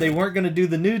agreed that they weren't going to do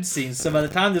the nude scenes. So by the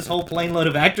time this whole plane load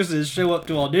of actresses show up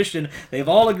to audition, they've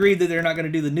all agreed that they're not going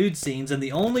to do the nude scenes, and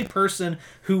the only person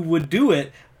who would do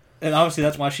it, and obviously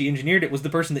that's why she engineered it, was the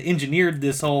person that engineered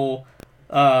this whole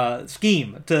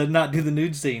scheme to not do the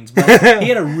nude scenes. But he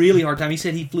had a really hard time. He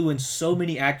said he flew in so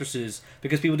many actresses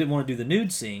because people didn't want to do the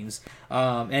nude scenes.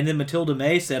 And then Matilda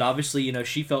May said, obviously,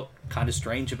 she felt kind of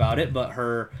strange about it, but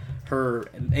her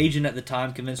agent at the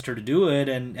time convinced her to do it,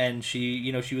 and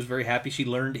she was very happy. She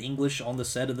learned English on the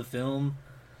set of the film.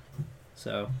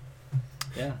 So,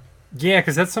 yeah. Yeah,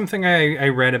 because that's something I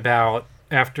read about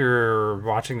after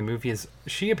watching the movie. Is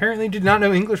she apparently did not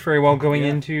know English very well going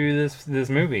into this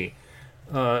movie.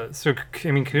 So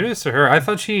I mean, kudos to her. I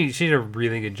thought she did a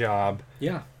really good job.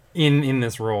 Yeah. In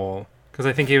this role, because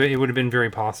I think it would have been very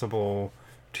possible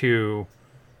to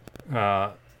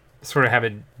sort of have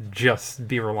it just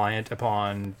be reliant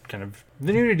upon kind of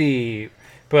the nudity.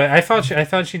 But I thought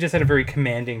she just had a very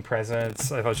commanding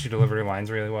presence. I thought she delivered her lines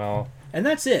really well. And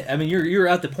that's it. I mean, you're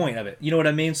at the point of it. You know what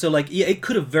I mean? So, like, yeah, it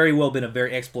could have very well been a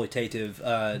very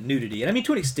exploitative nudity. And I mean,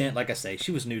 to an extent, like I say,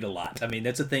 she was nude a lot. I mean,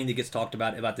 that's a thing that gets talked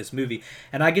about this movie.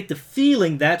 And I get the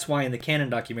feeling that's why in the Canon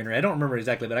documentary, I don't remember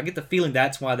exactly, but I get the feeling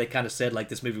that's why they kind of said, like,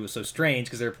 this movie was so strange,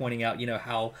 because they're pointing out,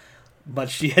 how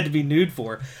much she had to be nude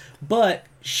for. But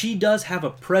she does have a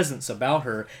presence about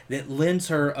her that lends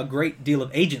her a great deal of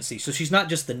agency. So she's not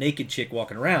just the naked chick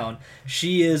walking around.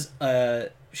 She is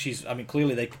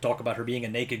clearly they talk about her being a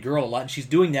naked girl a lot, and she's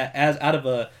doing that as out of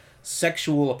a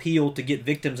sexual appeal to get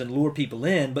victims and lure people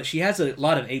in, but she has a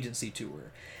lot of agency to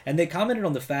her. And they commented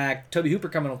on the fact, Tobe Hooper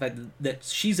commented on the fact that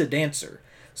she's a dancer.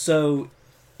 So,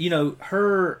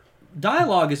 her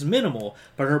dialogue is minimal,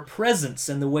 but her presence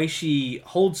and the way she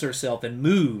holds herself and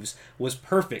moves was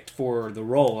perfect for the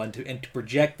role and to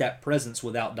project that presence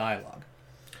without dialogue.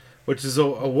 Which is a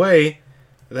way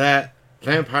that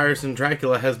Vampires and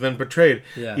Dracula has been portrayed.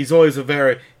 Yeah. He's always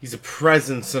he's a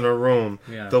presence in a room.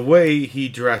 Yeah. The way he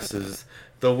dresses,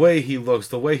 the way he looks,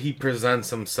 the way he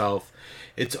presents himself,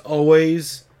 he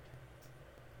always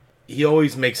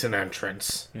makes an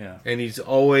entrance. Yeah. And he's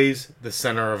always the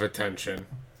center of attention.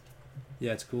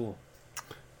 Yeah, it's cool.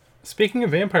 Speaking of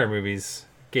vampire movies,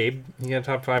 Gabe, you got a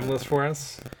top 5 list for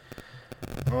us?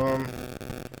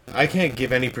 I can't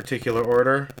give any particular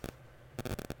order.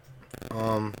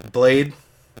 Blade.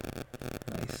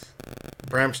 Nice.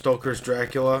 Bram Stoker's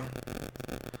Dracula.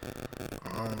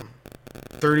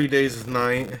 30 Days of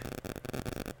Night.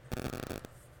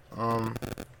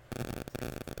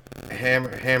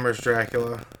 Hammer's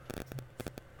Dracula.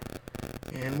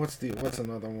 And what's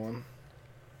another one?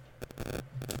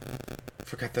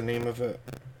 Forgot the name of it.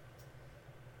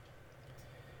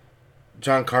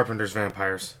 John Carpenter's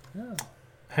Vampires.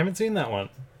 Haven't seen that one.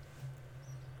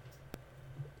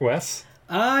 Wes?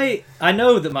 I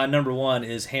know that my number one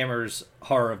is Hammer's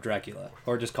Horror of Dracula,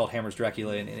 or just called Hammer's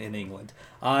Dracula in England.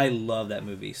 I love that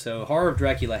movie. So Horror of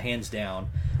Dracula, hands down.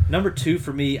 Number 2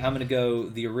 for me, I'm going to go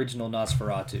the original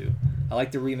Nosferatu. I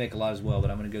like the remake a lot as well,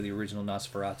 but I'm going to go the original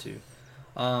Nosferatu.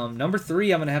 Number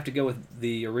 3, I'm going to have to go with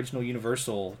the original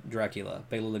Universal Dracula,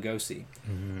 Bela Lugosi.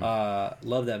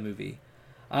 Love that movie.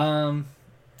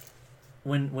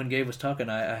 When Gabe was talking,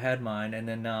 I had mine, and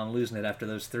then now I'm losing it after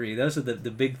those 3. Those are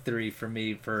the big 3 for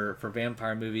me for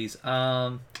vampire movies.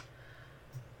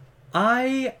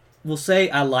 I will say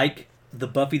I like the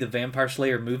Buffy the Vampire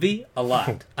Slayer movie a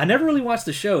lot. I never really watched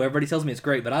the show. Everybody tells me it's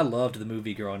great, but I loved the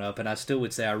movie growing up, and I still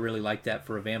would say I really like that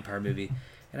for a vampire movie.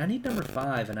 And I need number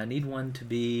 5, and I need one to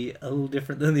be a little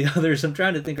different than the others. I'm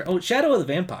trying to think. Oh, Shadow of the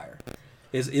Vampire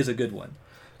is a good one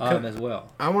as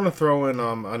well. I want to throw in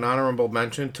an honorable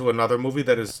mention to another movie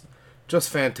that is just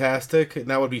fantastic, and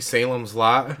that would be Salem's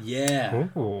Lot. Yeah.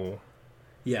 Ooh.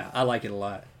 Yeah, I like it a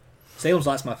lot. Salem's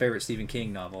Lot's my favorite Stephen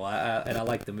King novel, and I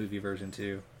like the movie version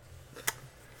too.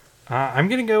 I'm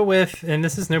going to go with, and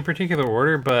this is no particular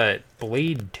order, but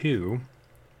Blade 2.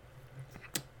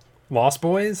 Lost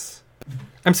Boys.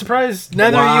 I'm surprised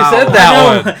neither of you said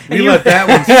that one. We let that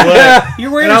one slip.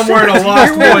 You're wearing and a I'm wearing a shirt.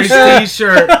 Lost Boys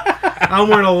t-shirt. I'm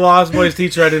wearing a Lost Boys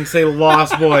t-shirt. I didn't say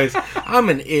Lost Boys. I'm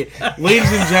an it.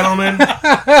 Ladies and gentlemen,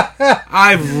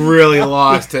 I've really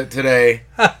lost it today.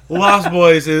 Lost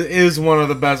Boys is one of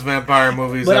the best vampire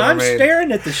movies But ever I'm made.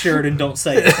 staring at the shirt and don't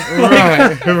say it.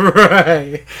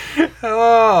 Right.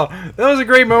 Oh, that was a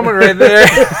great moment right there.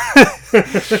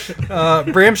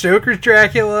 Bram Stoker's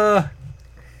Dracula.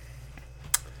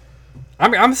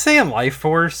 I'm saying Life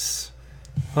Force,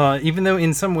 even though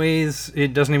in some ways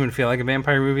it doesn't even feel like a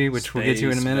vampire movie, which we'll get to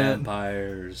in a minute.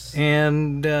 Vampires.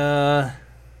 And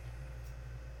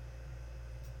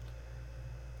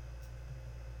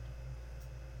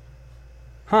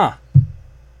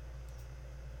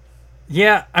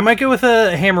yeah, I might go with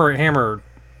a Hammer's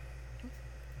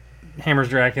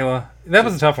Dracula. That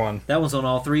was a tough one. That was on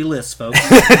all 3 lists, folks.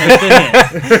 Take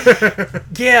the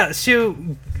hint. Yeah, so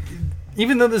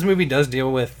even though this movie does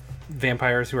deal with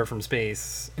vampires who are from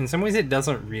space, in some ways it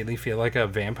doesn't really feel like a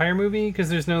vampire movie because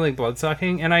there's no like blood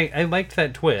sucking, and I liked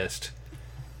that twist.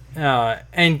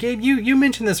 And Gabe, you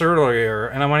mentioned this earlier,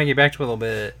 and I want to get back to it a little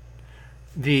bit.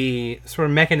 The sort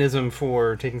of mechanism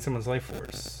for taking someone's life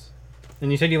force,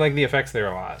 and you said you like the effects there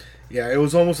a lot. Yeah, it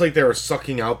was almost like they were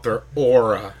sucking out their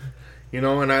aura, you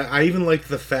know. And I even liked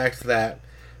the fact that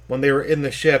when they were in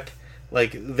the ship,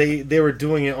 like they were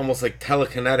doing it almost like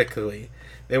telekinetically.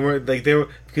 They were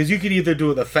because you could either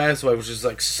do it the fast way, which is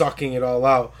like sucking it all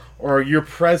out, or your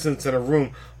presence in a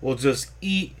room will just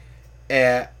eat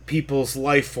at people's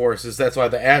life forces. That's why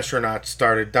the astronauts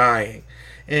started dying,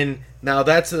 and now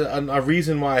that's a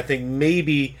reason why I think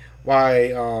maybe why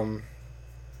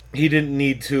he didn't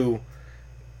need to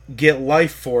get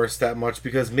life force that much,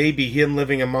 because maybe him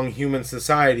living among human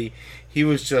society, he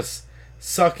was just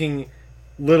sucking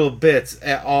little bits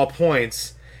at all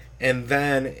points, and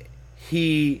then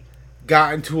he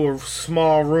got into a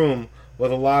small room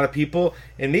with a lot of people,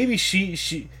 and maybe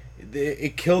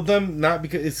it killed them, not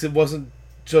because it wasn't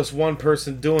just one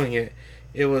person doing it,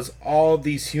 it was all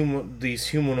these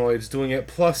humanoids doing it,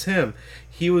 plus him.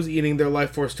 He was eating their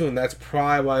life force too, and that's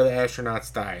probably why the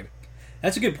astronauts died.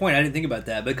 That's a good point. I didn't think about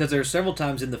that, because there are several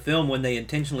times in the film when they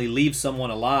intentionally leave someone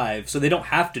alive, so they don't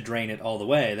have to drain it all the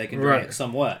way. They can drain it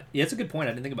somewhat. Yeah, it's a good point.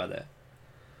 I didn't think about that.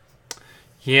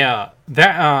 Yeah,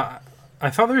 that I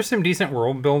thought there was some decent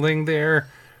world building there.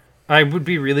 I would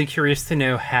be really curious to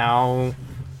know how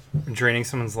draining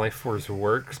someone's life force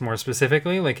works more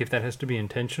specifically, like if that has to be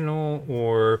intentional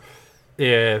or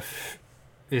if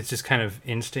it's just kind of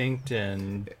instinct,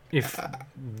 and if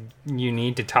you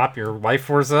need to top your life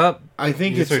force up. I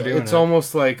think it's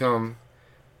almost like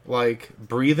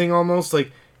breathing, almost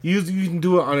like you can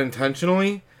do it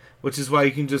unintentionally, which is why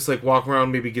you can just like walk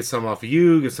around, maybe get some off of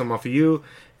you, get some off of you.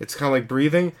 It's kind of like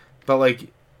breathing, but like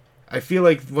I feel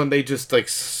like when they just like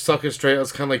suck it straight out,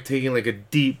 it's kind of like taking like a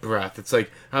deep breath. It's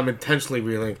like I'm intentionally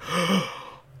breathing,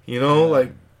 you know,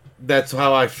 like that's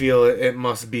how I feel it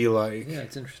must be like. Yeah,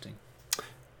 it's interesting.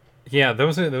 Yeah, that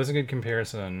was a good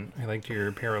comparison. I liked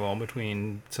your parallel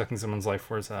between sucking someone's life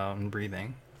force out and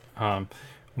breathing.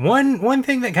 One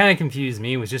thing that kind of confused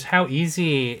me was just how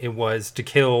easy it was to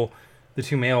kill the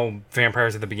 2 male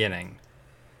vampires at the beginning.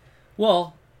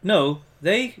 Well, no,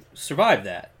 they survived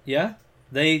that. Yeah,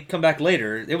 they come back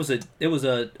later. It was a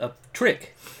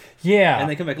trick. Yeah, and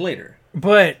they come back later.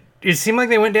 But it seemed like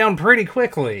they went down pretty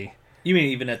quickly. You mean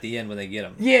even at the end when they get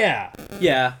him? Yeah.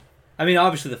 Yeah. I mean,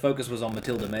 obviously the focus was on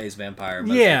Matilda May's vampire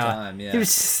most of the time. Yeah. It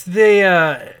was,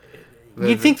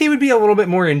 you'd think they would be a little bit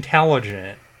more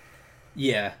intelligent.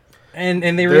 Yeah. And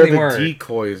they They're really the weren't.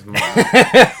 decoys,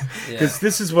 because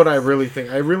this is what I really think.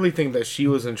 I really think that she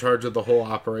was in charge of the whole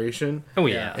operation. Oh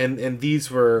yeah. And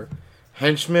these were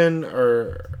henchmen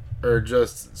or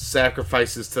just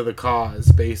sacrifices to the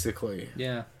cause, basically.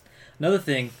 Yeah. Another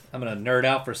thing, I'm going to nerd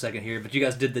out for a second here, but you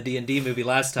guys did the D&D movie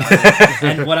last time.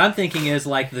 And what I'm thinking is,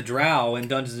 like, the Drow in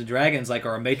Dungeons & Dragons, like,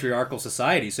 are a matriarchal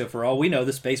society. So for all we know,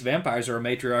 the space vampires are a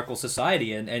matriarchal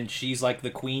society, and she's, like,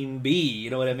 the queen bee, you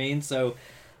know what I mean? So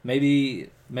maybe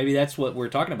that's what we're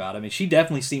talking about. I mean, she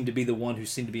definitely seemed to be the one who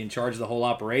seemed to be in charge of the whole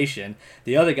operation.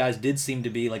 The other guys did seem to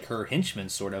be, like, her henchmen,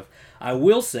 sort of. I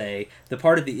will say, the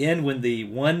part at the end when the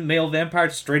one male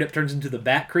vampire straight up turns into the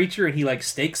bat creature and he, like,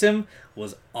 stakes him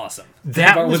was awesome.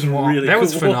 That was really that cool.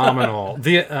 was phenomenal.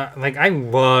 I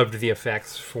loved the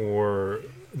effects for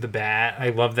the bat. I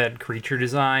love that creature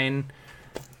design.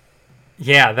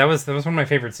 Yeah, that was one of my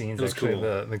favorite scenes. It was actually,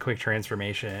 cool. the quick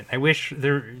transformation. I wish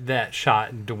that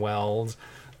shot dwelled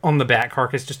on the bat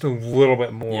carcass just a little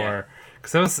bit more,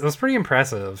 because that was pretty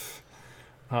impressive.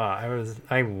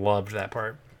 I loved that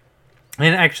part,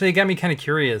 and actually it got me kind of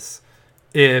curious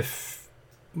if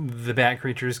the bat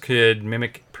creatures could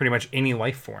mimic pretty much any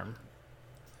life form.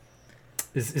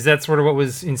 Is that sort of what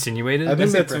was insinuated? I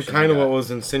think that's kind of what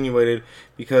was insinuated,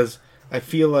 because I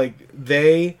feel like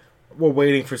they were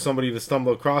waiting for somebody to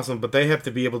stumble across them, but they have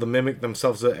to be able to mimic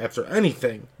themselves after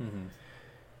anything. Mm-hmm.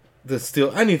 To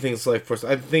steal anything's life force.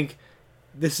 I think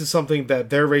this is something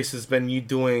that their race has been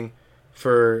doing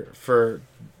for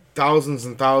thousands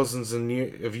and thousands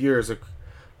of years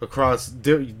across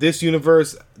this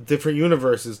universe, different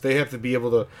universes. They have to be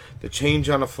able to change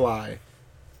on a fly.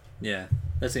 Yeah,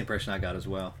 that's the impression I got as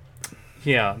well.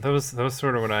 Yeah, that was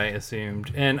sort of what I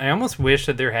assumed, and I almost wish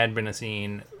that there had been a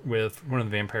scene with one of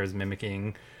the vampires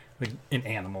mimicking like an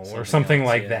animal or something else,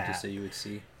 like yeah, that. just so you would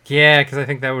see. Yeah, because I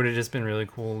think that would have just been really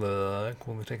cool to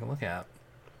take a look at.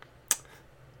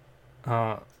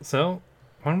 So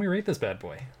why don't we rate this bad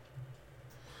boy?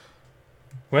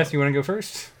 Wes, you want to go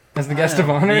first as the guest of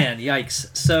honor? Man,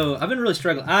 yikes! So I've been really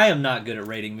struggling. I am not good at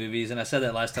rating movies, and I said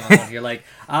that last time I was on here. Like,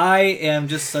 I am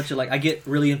just such a I get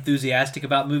really enthusiastic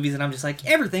about movies, and I'm just like,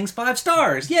 everything's 5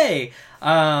 stars, yay!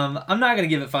 I'm not gonna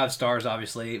give it 5 stars,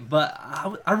 obviously, but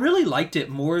I really liked it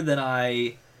more than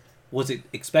I was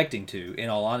expecting to. In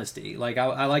all honesty, like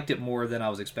I liked it more than I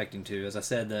was expecting to. As I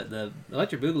said, the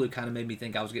Electric Boogaloo kind of made me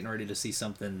think I was getting ready to see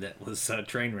something that was a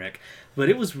train wreck, but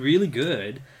it was really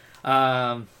good.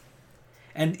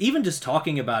 And even just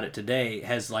talking about it today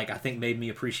has, I think made me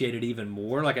appreciate it even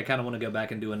more. I kind of want to go back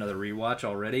and do another rewatch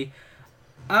already.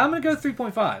 I'm going to go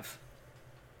 3.5.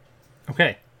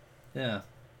 Okay. Yeah.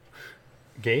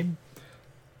 Gabe?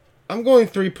 I'm going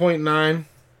 3.9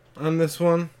 on this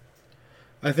one.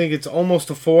 I think it's almost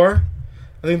a 4.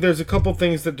 I think there's a couple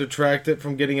things that detract it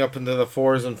from getting up into the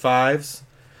 4s and 5s.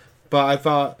 But I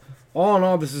thought, all in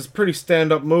all, this is a pretty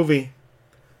stand-up movie.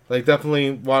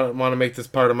 Definitely want to make this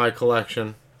part of my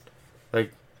collection.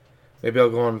 Maybe I'll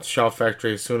go on Shout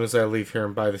Factory as soon as I leave here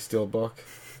and buy the Steelbook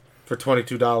for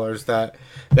 $22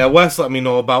 that Wes let me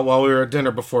know about while we were at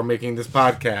dinner before making this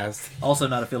podcast. Also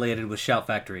not affiliated with Shout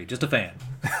Factory, just a fan.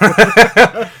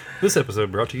 This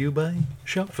episode brought to you by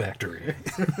Shout Factory.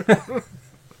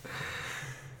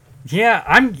 Yeah,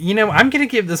 I'm gonna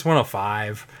give this one a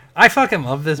 5. I fucking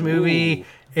love this movie.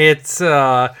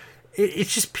 Ooh.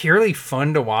 It's just purely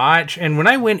fun to watch, and when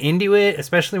I went into it,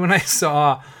 especially when I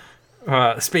saw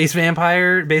Space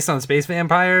Vampire based on space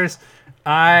vampires,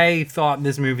 I thought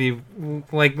this movie,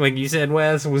 like you said,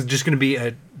 Wes, was just going to be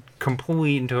a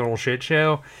complete and total shit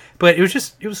show. But it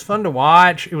was fun to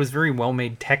watch. It was very well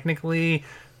made technically.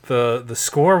 The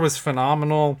score was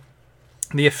phenomenal.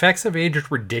 The effects have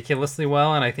aged ridiculously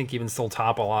well, and I think even still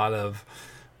top a lot of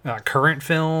current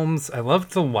films. I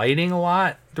loved the lighting a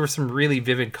lot. There were some really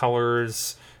vivid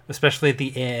colors, especially at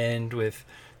the end with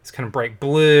this kind of bright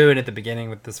blue, and at the beginning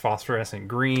with this phosphorescent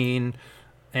green.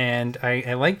 And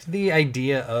I liked the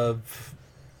idea of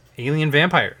alien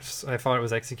vampires. I thought it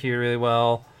was executed really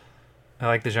well. I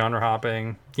like the genre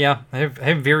hopping. Yeah, I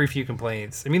have very few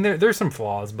complaints. I mean, there's some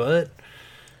flaws, but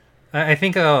I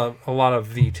think a lot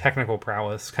of the technical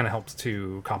prowess kind of helps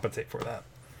to compensate for that.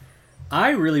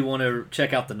 I really want to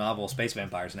check out the novel Space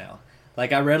Vampires now.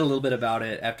 I read a little bit about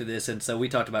it after this, and so we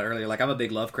talked about earlier, I'm a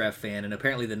big Lovecraft fan, and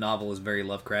apparently the novel is very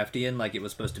Lovecraftian. It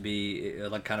was supposed to be,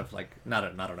 not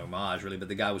an homage, really, but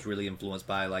the guy was really influenced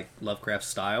by, Lovecraft's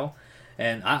style.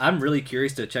 And I'm really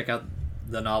curious to check out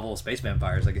the novel Space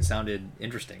Vampires. It sounded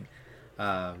interesting.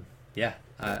 yeah,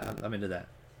 I'm into that.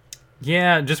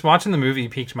 Yeah, just watching the movie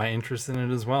piqued my interest in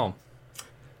it as well.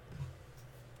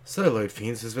 Celluloid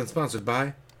Fiends has been sponsored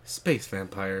by Space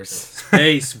Vampires.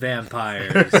 Space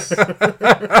vampires.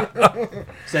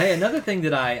 So hey, another thing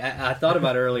that I thought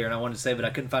about earlier and I wanted to say, but I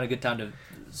couldn't find a good time to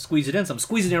squeeze it in, so I'm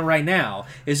squeezing it in right now,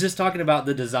 is just talking about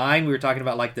the design. We were talking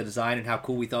about like the design and how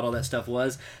cool we thought all that stuff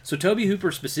was. So Tobe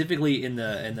Hooper specifically in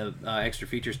the extra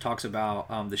features talks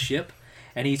about the ship,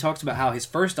 and he talks about how his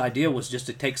first idea was just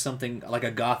to take something like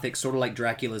a gothic, sort of like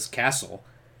Dracula's castle,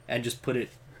 and just put it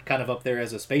kind of up there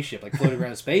as a spaceship, like floating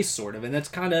around space, sort of. And that's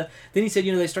kind of... Then he said,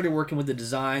 they started working with the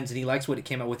designs, and he likes what it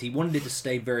came out with. He wanted it to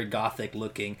stay very gothic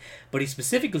looking. But he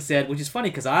specifically said, which is funny,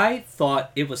 because I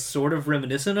thought it was sort of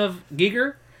reminiscent of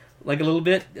Giger, like a little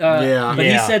bit. Yeah. But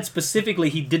he said specifically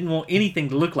he didn't want anything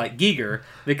to look like Giger,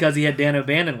 because he had Dan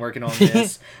O'Bannon working on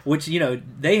this, which,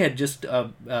 they had just...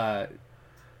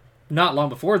 not long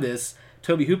before this,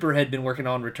 Tobe Hooper had been working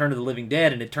on Return of the Living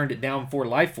Dead and had turned it down for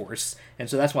Life Force, and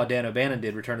so that's why Dan O'Bannon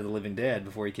did Return of the Living Dead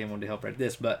before he came on to help write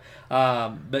this. But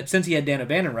since he had Dan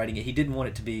O'Bannon writing it, he didn't want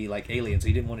it to be like Aliens.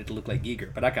 He didn't want it to look like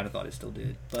Giger, but I kind of thought it still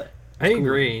did. But I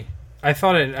agree. I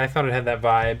thought it had that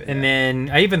vibe, and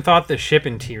then I even thought the ship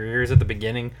interiors at the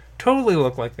beginning totally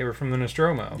looked like they were from the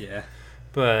Nostromo. Yeah.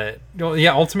 But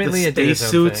ultimately it did its own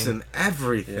suits thing. and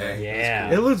everything.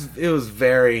 Yeah. It was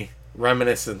very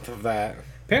reminiscent of that.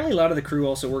 Apparently a lot of the crew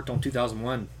also worked on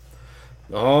 2001.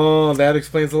 Oh, that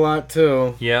explains a lot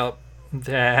too. Yep,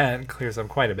 that clears up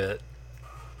quite a bit.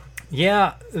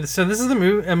 Yeah, so this is a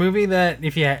movie that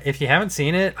if you haven't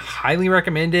seen it, highly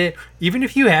recommend it. Even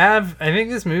if you have, I think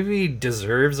this movie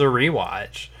deserves a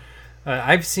rewatch.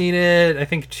 I've seen it, I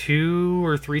think 2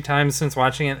 or 3 times since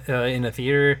watching it in a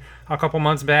theater a couple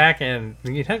months back, and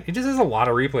it just has a lot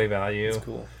of replay value. That's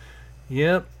cool.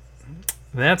 Yep.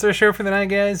 That's our show for the night,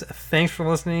 guys. Thanks for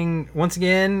listening. Once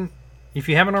again, if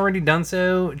you haven't already done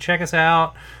so, check us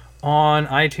out on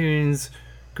iTunes,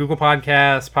 Google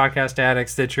Podcasts, Podcast Addict,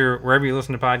 Stitcher, wherever you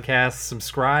listen to podcasts.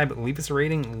 Subscribe, leave us a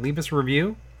rating, leave us a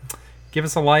review. Give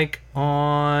us a like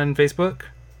on Facebook.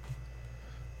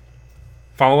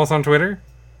 Follow us on Twitter.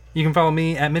 You can follow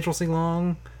me at Mitchell C.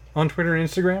 Long on Twitter and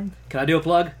Instagram. Can I do a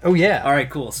plug? Oh, yeah. All right,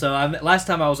 cool. So last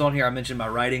time I was on here, I mentioned my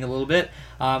writing a little bit.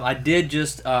 I did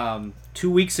just 2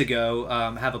 weeks ago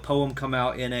have a poem come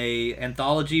out in a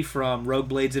anthology from Rogue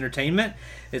Blades Entertainment.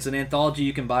 It's an anthology.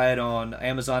 You can buy it on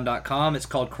Amazon.com. It's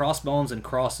called Crossbones and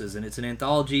Crosses, and it's an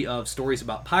anthology of stories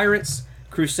about pirates,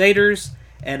 crusaders,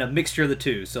 and a mixture of the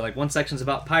two. So like one section's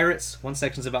about pirates, one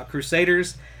section's about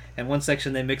crusaders, and one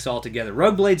section they mix all together.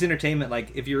 Rogue Blades Entertainment,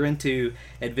 like if you're into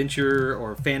adventure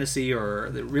or fantasy, or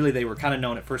really they were kind of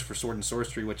known at first for sword and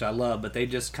sorcery, which I love, but they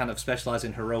just kind of specialize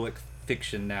in heroic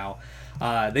fiction now.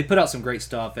 They put out some great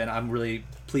stuff, and I'm really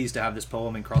pleased to have this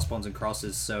poem in Crossbones and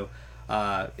Crosses. So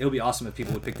it would be awesome if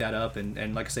people would pick that up.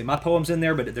 And like I say, my poem's in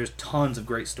there, but there's tons of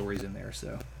great stories in there.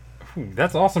 So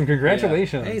that's awesome.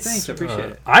 Congratulations. Yeah. Hey, thanks. I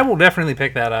appreciate it. I will definitely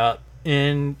pick that up.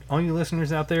 And all you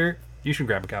listeners out there, you should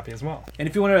grab a copy as well. And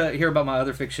if you want to hear about my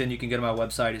other fiction, you can go to my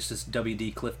website. It's just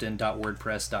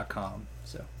wdclifton.wordpress.com.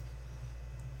 So.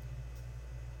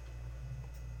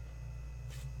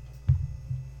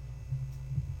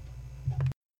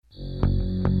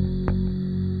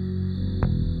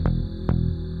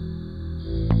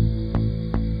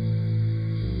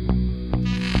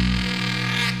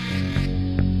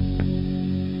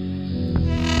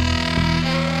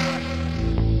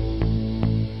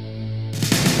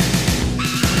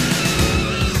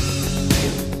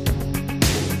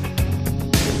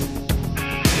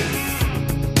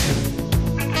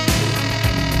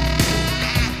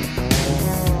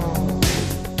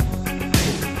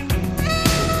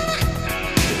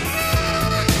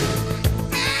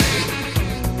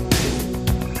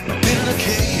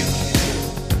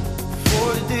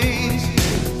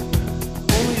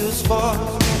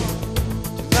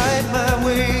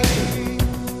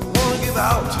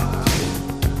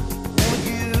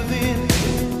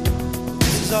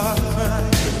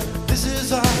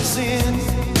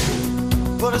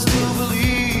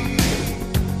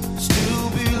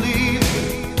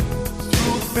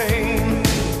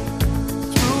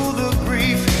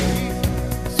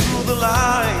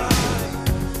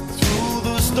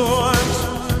 Storm